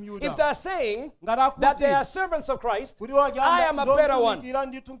they're saying that they are servants of Christ, I am a better one.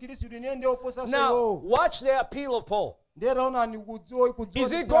 Now, watch the appeal of Paul.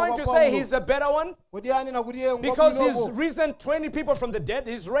 Is he going to say he's a better one? Because he's risen 20 people from the dead.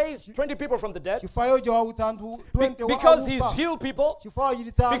 He's raised 20 people from the dead. Because he's healed people.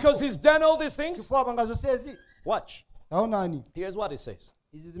 Because he's done all these things. Watch. Here's what he says.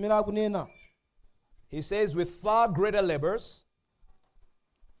 He says, with far greater labors.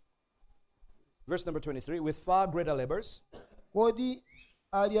 Verse number 23. With far greater labors.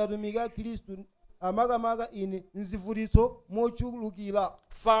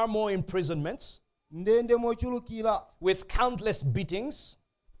 Far more imprisonments. With countless beatings.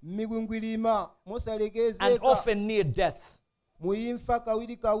 And often near death.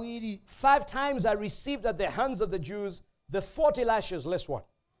 5 times I received at the hands of the Jews the 40 lashes, less what?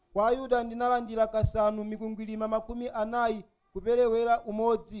 3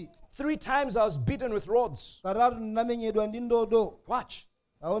 times I was beaten with rods. Watch.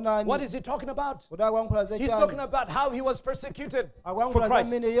 What is he talking about? He's talking about how he was persecuted for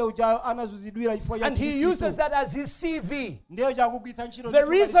Christ. And he uses that as his CV. The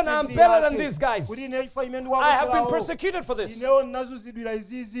reason I'm better than these guys, I have been persecuted for this. And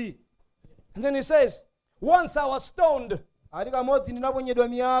then he says, once I was stoned. No,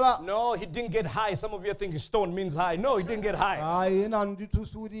 he didn't get high. Some of you think stoned means high. No, he didn't get high.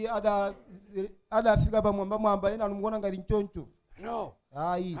 No.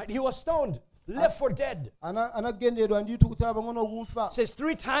 He was stoned, left for dead. Says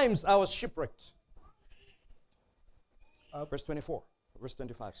 3 times I was shipwrecked. Verse 24. Verse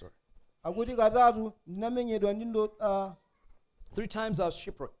 25, sorry. 3 times I was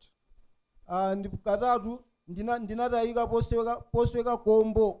shipwrecked. And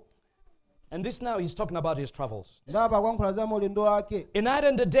this now he's talking about his travels. A night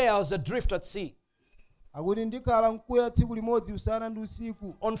and a day I was adrift at sea. On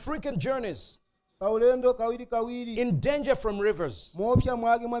frequent journeys. In danger from rivers.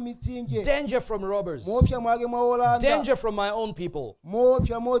 Danger from robbers. Danger from my own people.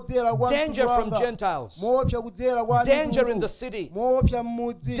 Danger from Gentiles. Danger in the city.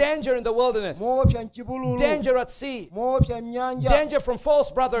 Danger in the wilderness. Danger at sea. Danger from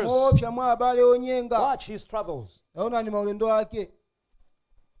false brothers. Watch his travels.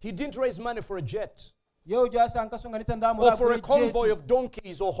 He didn't raise money for a jet. Or for a convoy of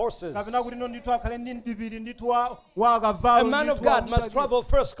donkeys or horses. A man of God must travel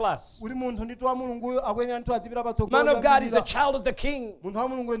first class. Man of God is a child of the King.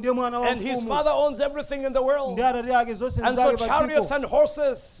 And his father owns everything in the world. And so chariots and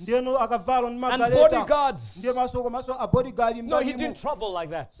horses and bodyguards. No, he didn't travel like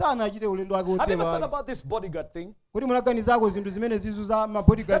that. Have you ever thought about this bodyguard thing? That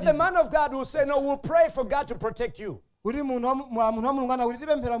the man of God will say, no, we'll pray for God to protect you. But the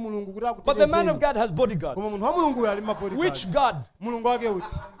man of God has bodyguards. Which God?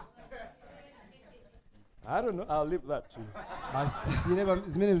 I don't know. I'll leave that to you.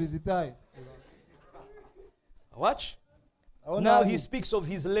 Watch. Now he speaks of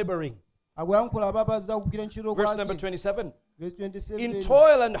his laboring. Verse number 27. In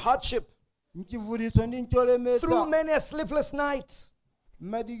toil and hardship. Through many a sleepless night.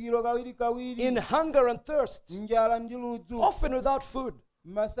 In hunger and thirst. Often without food.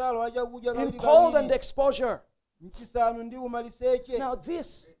 In cold and exposure. Now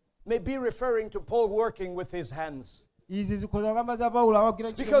this may be referring to Paul working with his hands.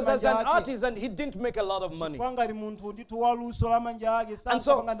 Because as an artisan, he didn't make a lot of money. And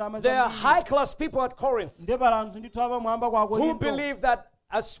so there are high-class people at Corinth who believe that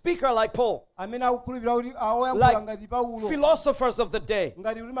a speaker like Paul, like philosophers of the day,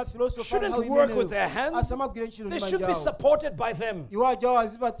 shouldn't work with their hands. They should be supported by them.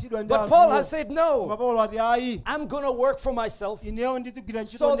 But Paul has said, no, I'm going to work for myself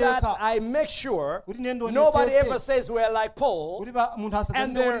so that I make sure nobody ever says we're like Paul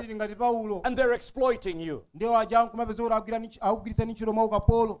and they're exploiting you. He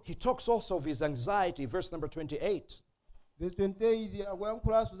talks also of his anxiety, verse number 28.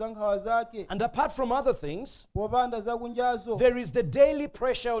 And apart from other things, there is the daily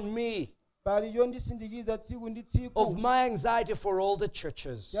pressure on me of my anxiety for all the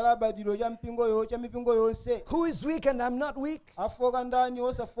churches. Who is weak and I'm not weak?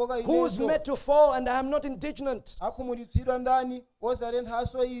 Who is made to fall and I am not indignant? Watch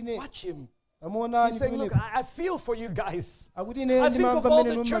him. He's saying, look, I feel for you guys. I think of all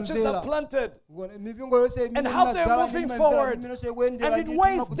the churches I've planted and how they're moving forward, and it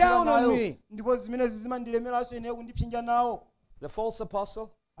weighs down on me. The false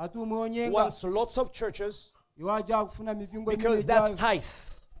apostle wants lots of churches because that's tithe.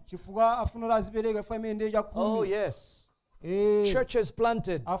 Oh yes. Churches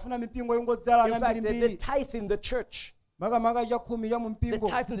planted. In fact, the tithe in the church. The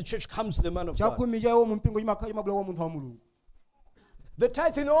tithe in the church comes to the man of God. The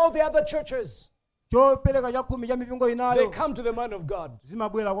tithe in all the other churches, they come to the man of God.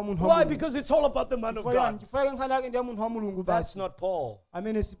 Why? Because it's all about the man of God. That's not Paul.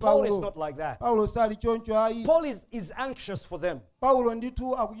 Paul is not like that. Paul is anxious for them. And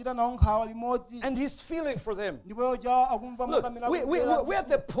he's feeling for them. Look, we're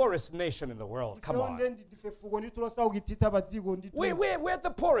the poorest nation in the world. Come on. We're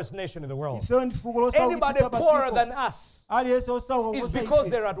the poorest nation in the world. Anybody poorer than us is because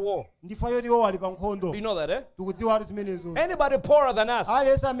they're at war. You know that, eh? Anybody poorer than us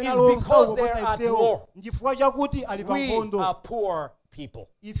is because they're at war. We are poor people.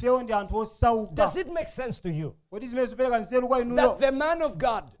 Does it make sense to you that the man of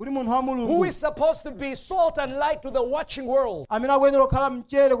God, who is supposed to be salt and light to the watching world, should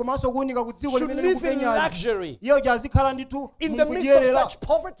live in luxury in the midst of such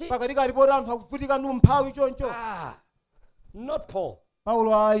poverty? Not Paul.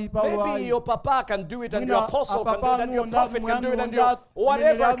 Maybe your papa can do it, and your apostle can do it, and your prophet can do it, and your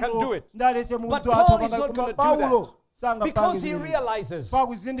whatever can do it. But Paul is not going to do that. Because he realizes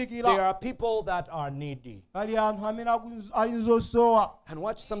there are people that are needy. And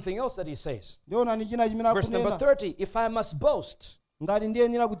watch something else that he says. Verse number 30. If I must boast,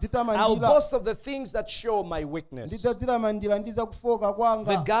 I'll boast of the things that show my weakness. The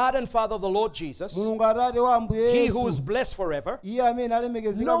God and Father of the Lord Jesus, He who is blessed forever,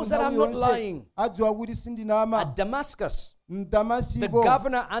 knows that I'm not lying. At Damascus, the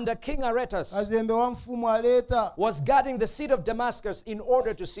governor under King Aretas was guarding the city of Damascus in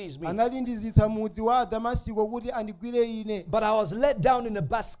order to seize me. But I was let down in a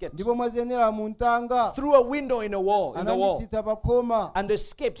basket through a window in the wall and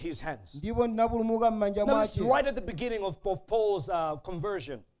escaped his hands. Notice right at the beginning of Paul's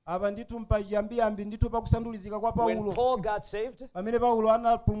conversion. When Paul got saved,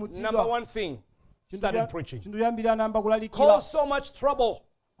 number one thing, started preaching. Caused so much trouble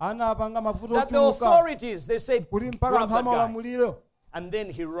that the authorities, they said, grab that guy. And then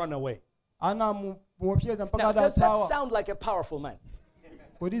he ran away. Now, does that sound like a powerful man?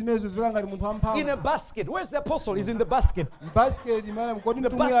 In a basket. Where's the apostle? He's in the basket. The basket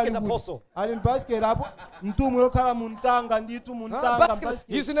apostle. Basket.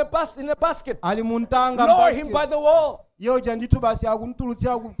 He's in a basket. Lower him by the wall. And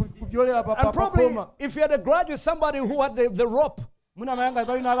probably, if you had a graduate, somebody who had the rope,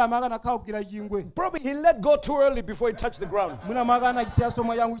 probably he let go too early before he touched the ground.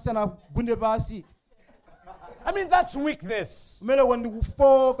 I mean, that's weakness.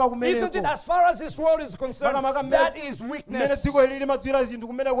 Isn't it? As far as this world is concerned, that is weakness.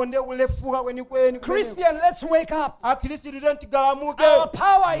 Christian, let's wake up. Our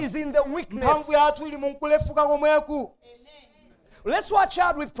power is in the weakness. Let's watch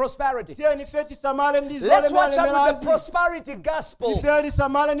out with prosperity. Let's watch out with the prosperity gospel.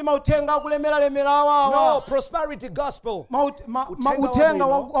 No, prosperity gospel.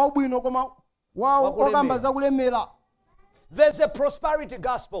 There's a prosperity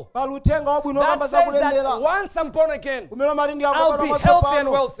gospel that says that once I'm born again, I'll be healthy and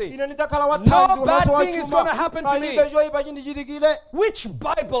wealthy. No bad thing is going to happen to me. Which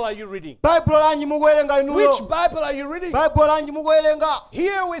Bible are you reading? Which Bible are you reading?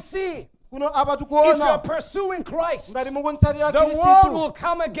 Here we see, if you are pursuing Christ, the world will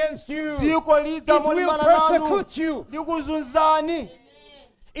come against you. It will persecute you.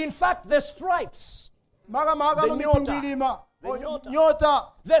 In fact, the stripes, the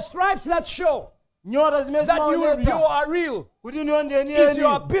stripes that show that you are real is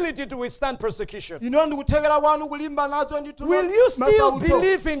your ability to withstand persecution. Will you still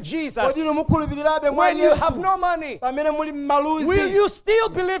believe in Jesus when you have no money? Will you still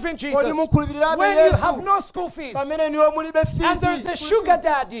believe in Jesus when you have no school fees and there's a sugar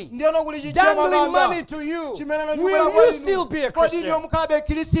daddy dangling money to you? Will you still be a Christian?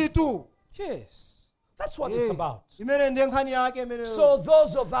 Yes. That's what it's about. So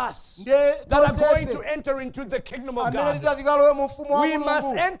those of us that are going to enter into the kingdom of God, we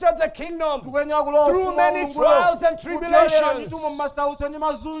must enter the kingdom through many trials and tribulations.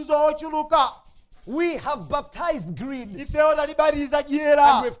 We have baptized greed and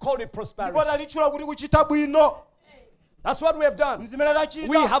we've called it prosperity. That's what we have done.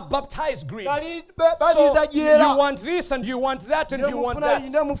 We have baptized greed. So you want this and you want that and you want that.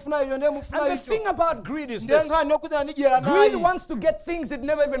 And the thing about greed is this. Greed wants to get things it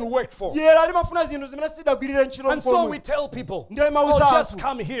never even worked for. And so we tell people, oh, just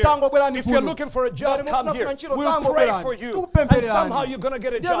come here. If you're looking for a job, come here. We'll pray for you. And somehow you're going to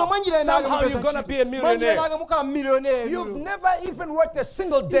get a job. Somehow you're going to be a millionaire. You've never even worked a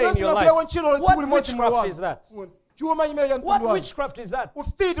single day in your life. What witchcraft is that? What witchcraft is that?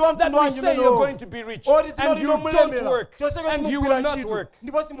 That we say you're going to be rich and you don't work and you will not work.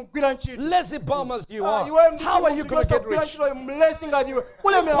 Lazy bummers you are. How are you going to get rich?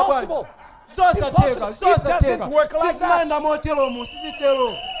 Impossible. It doesn't work like that.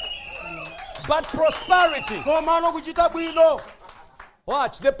 But prosperity.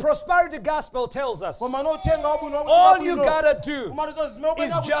 Watch, the prosperity gospel tells us all you gotta do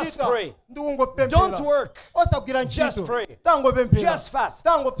is just pray. Don't work. Just pray. Just fast.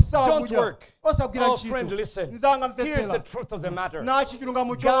 Don't work. Oh, friend, listen. Here's the truth of the matter.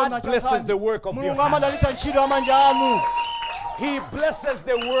 God blesses the work of your hands. He blesses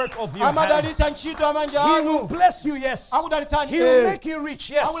the work of your hands. He will bless you, yes. He will make you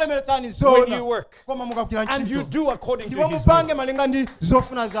rich, yes, when you work. And you do according to His will.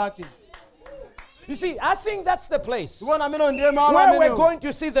 You see, I think that's the place where we're going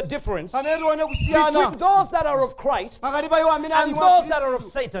to see the difference between those that are of Christ and those that are of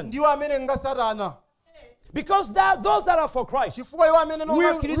Satan. Because those that are for Christ will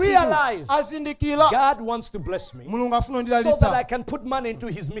realize God wants to bless me so that I can put money into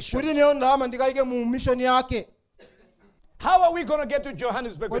His mission. How are we going to get to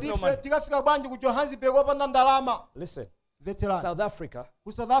Johannesburg with no money? Listen, South Africa,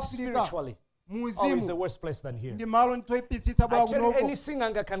 spiritually, is the worst place than here. I tell you, any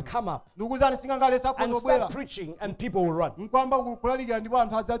singanga can come up and start preaching and people will run.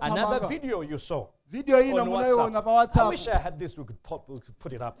 Another video you saw on WhatsApp. I wish I had this, we could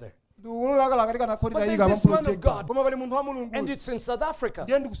put it up there. But there's this man of God, and it's in South Africa.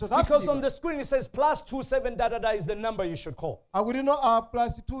 Because on the screen it says +27 is the number you should call. And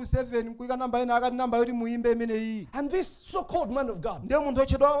this so-called man of God,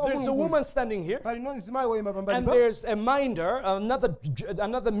 there's a woman standing here, and there's a minder,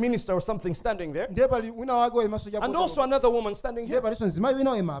 another minister or something standing there, and also another woman standing here.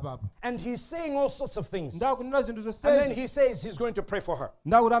 And he's saying all sorts of things. And then he says he's going to pray for her.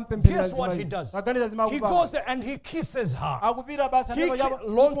 Guess what he does? He goes there and he kisses her.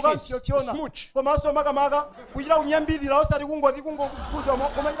 Long kiss, smooch.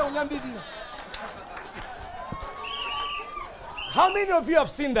 How many of you have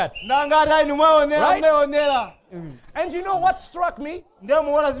seen that? Right? And you know what struck me?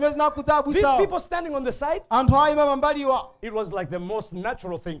 These people standing on the side, it was like the most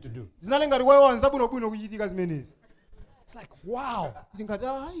natural thing to do. It's like, wow.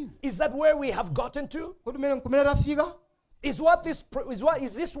 Is that where we have gotten to? Is this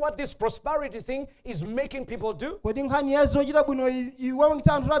what this prosperity thing is making people do? And then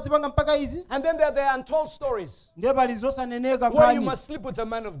there are the untold stories where you must sleep with a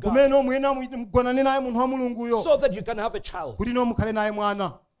man of God so that you can have a child.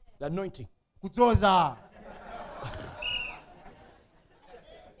 The anointing.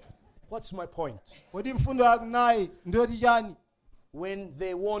 What's my point? When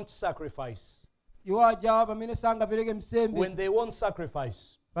they won't sacrifice. When they won't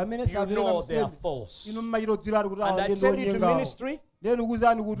sacrifice, you know they are false. And I tell you, to ministry, there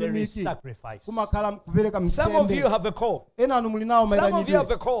is sacrifice. Some of you have a call. Some of you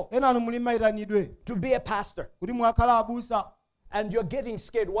have a call to be a pastor. And you're getting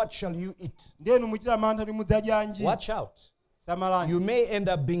scared. What shall you eat? Watch out. You may end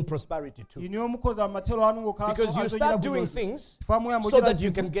up being prosperity too. Because you start doing things so that you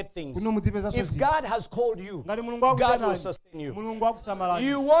can get things. If God has called you, God will sustain you.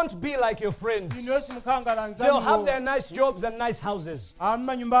 You won't be like your friends. They'll have their nice jobs and nice houses.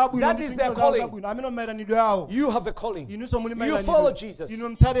 That is their calling. You have a calling. You follow Jesus.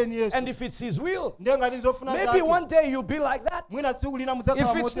 And if it's His will, maybe one day you'll be like that.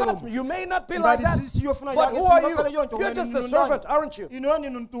 If it's not, you may not be like that. But who are you? You're just a servant, aren't you?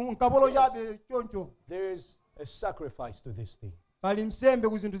 Yes. There is a sacrifice to this thing.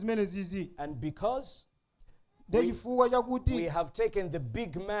 And because we have taken the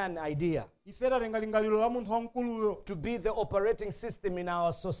big man idea to be the operating system in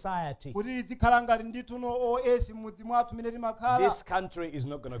our society, this country is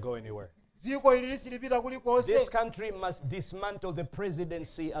not going to go anywhere. This country must dismantle the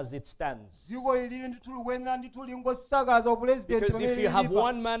presidency as it stands. Because if you have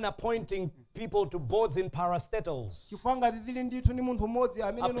one man appointing people to boards in parastatals,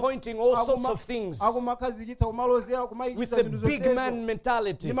 appointing all sorts of things with a big man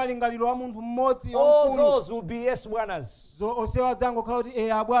mentality, all those will be yes bwanas. And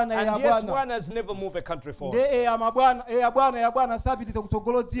yes bwanas never move a country forward.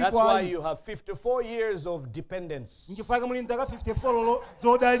 That's why you have 54 years of dependence.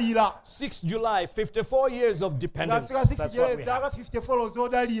 6 July, 54 years of dependence. That's what we have.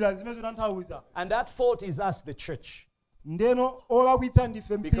 And that fault is us, the church.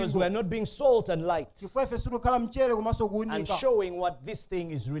 Because we are not being salt and light and showing what this thing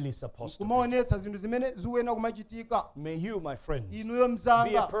is really supposed to be. May you, my friend, be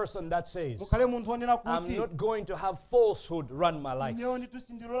a person that says, I'm not going to have falsehood run my life. The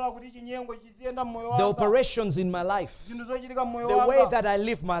operations in my life, the way that I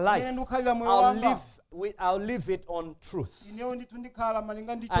live my life, I'll live it on truth and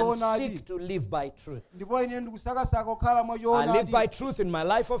seek to live by truth. I live by truth in my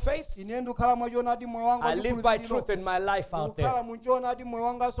life of faith. I live by truth in my life out there.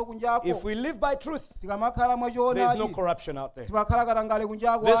 If we live by truth, there's no corruption out there.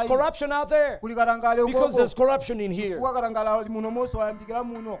 There's corruption out there because there's corruption in here.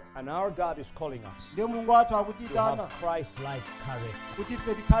 And our God is calling us to have Christ-like character.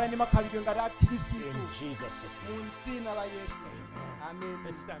 In Jesus' name. Amen.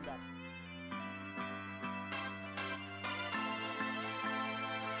 Let's stand up.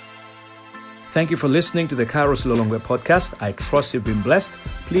 Thank you for listening to the Kairos Lilongwe podcast. I trust you've been blessed.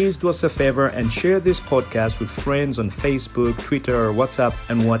 Please do us a favor and share this podcast with friends on Facebook, Twitter, or WhatsApp,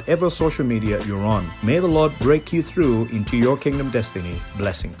 and whatever social media you're on. May the Lord break you through into your kingdom destiny.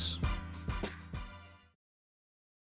 Blessings.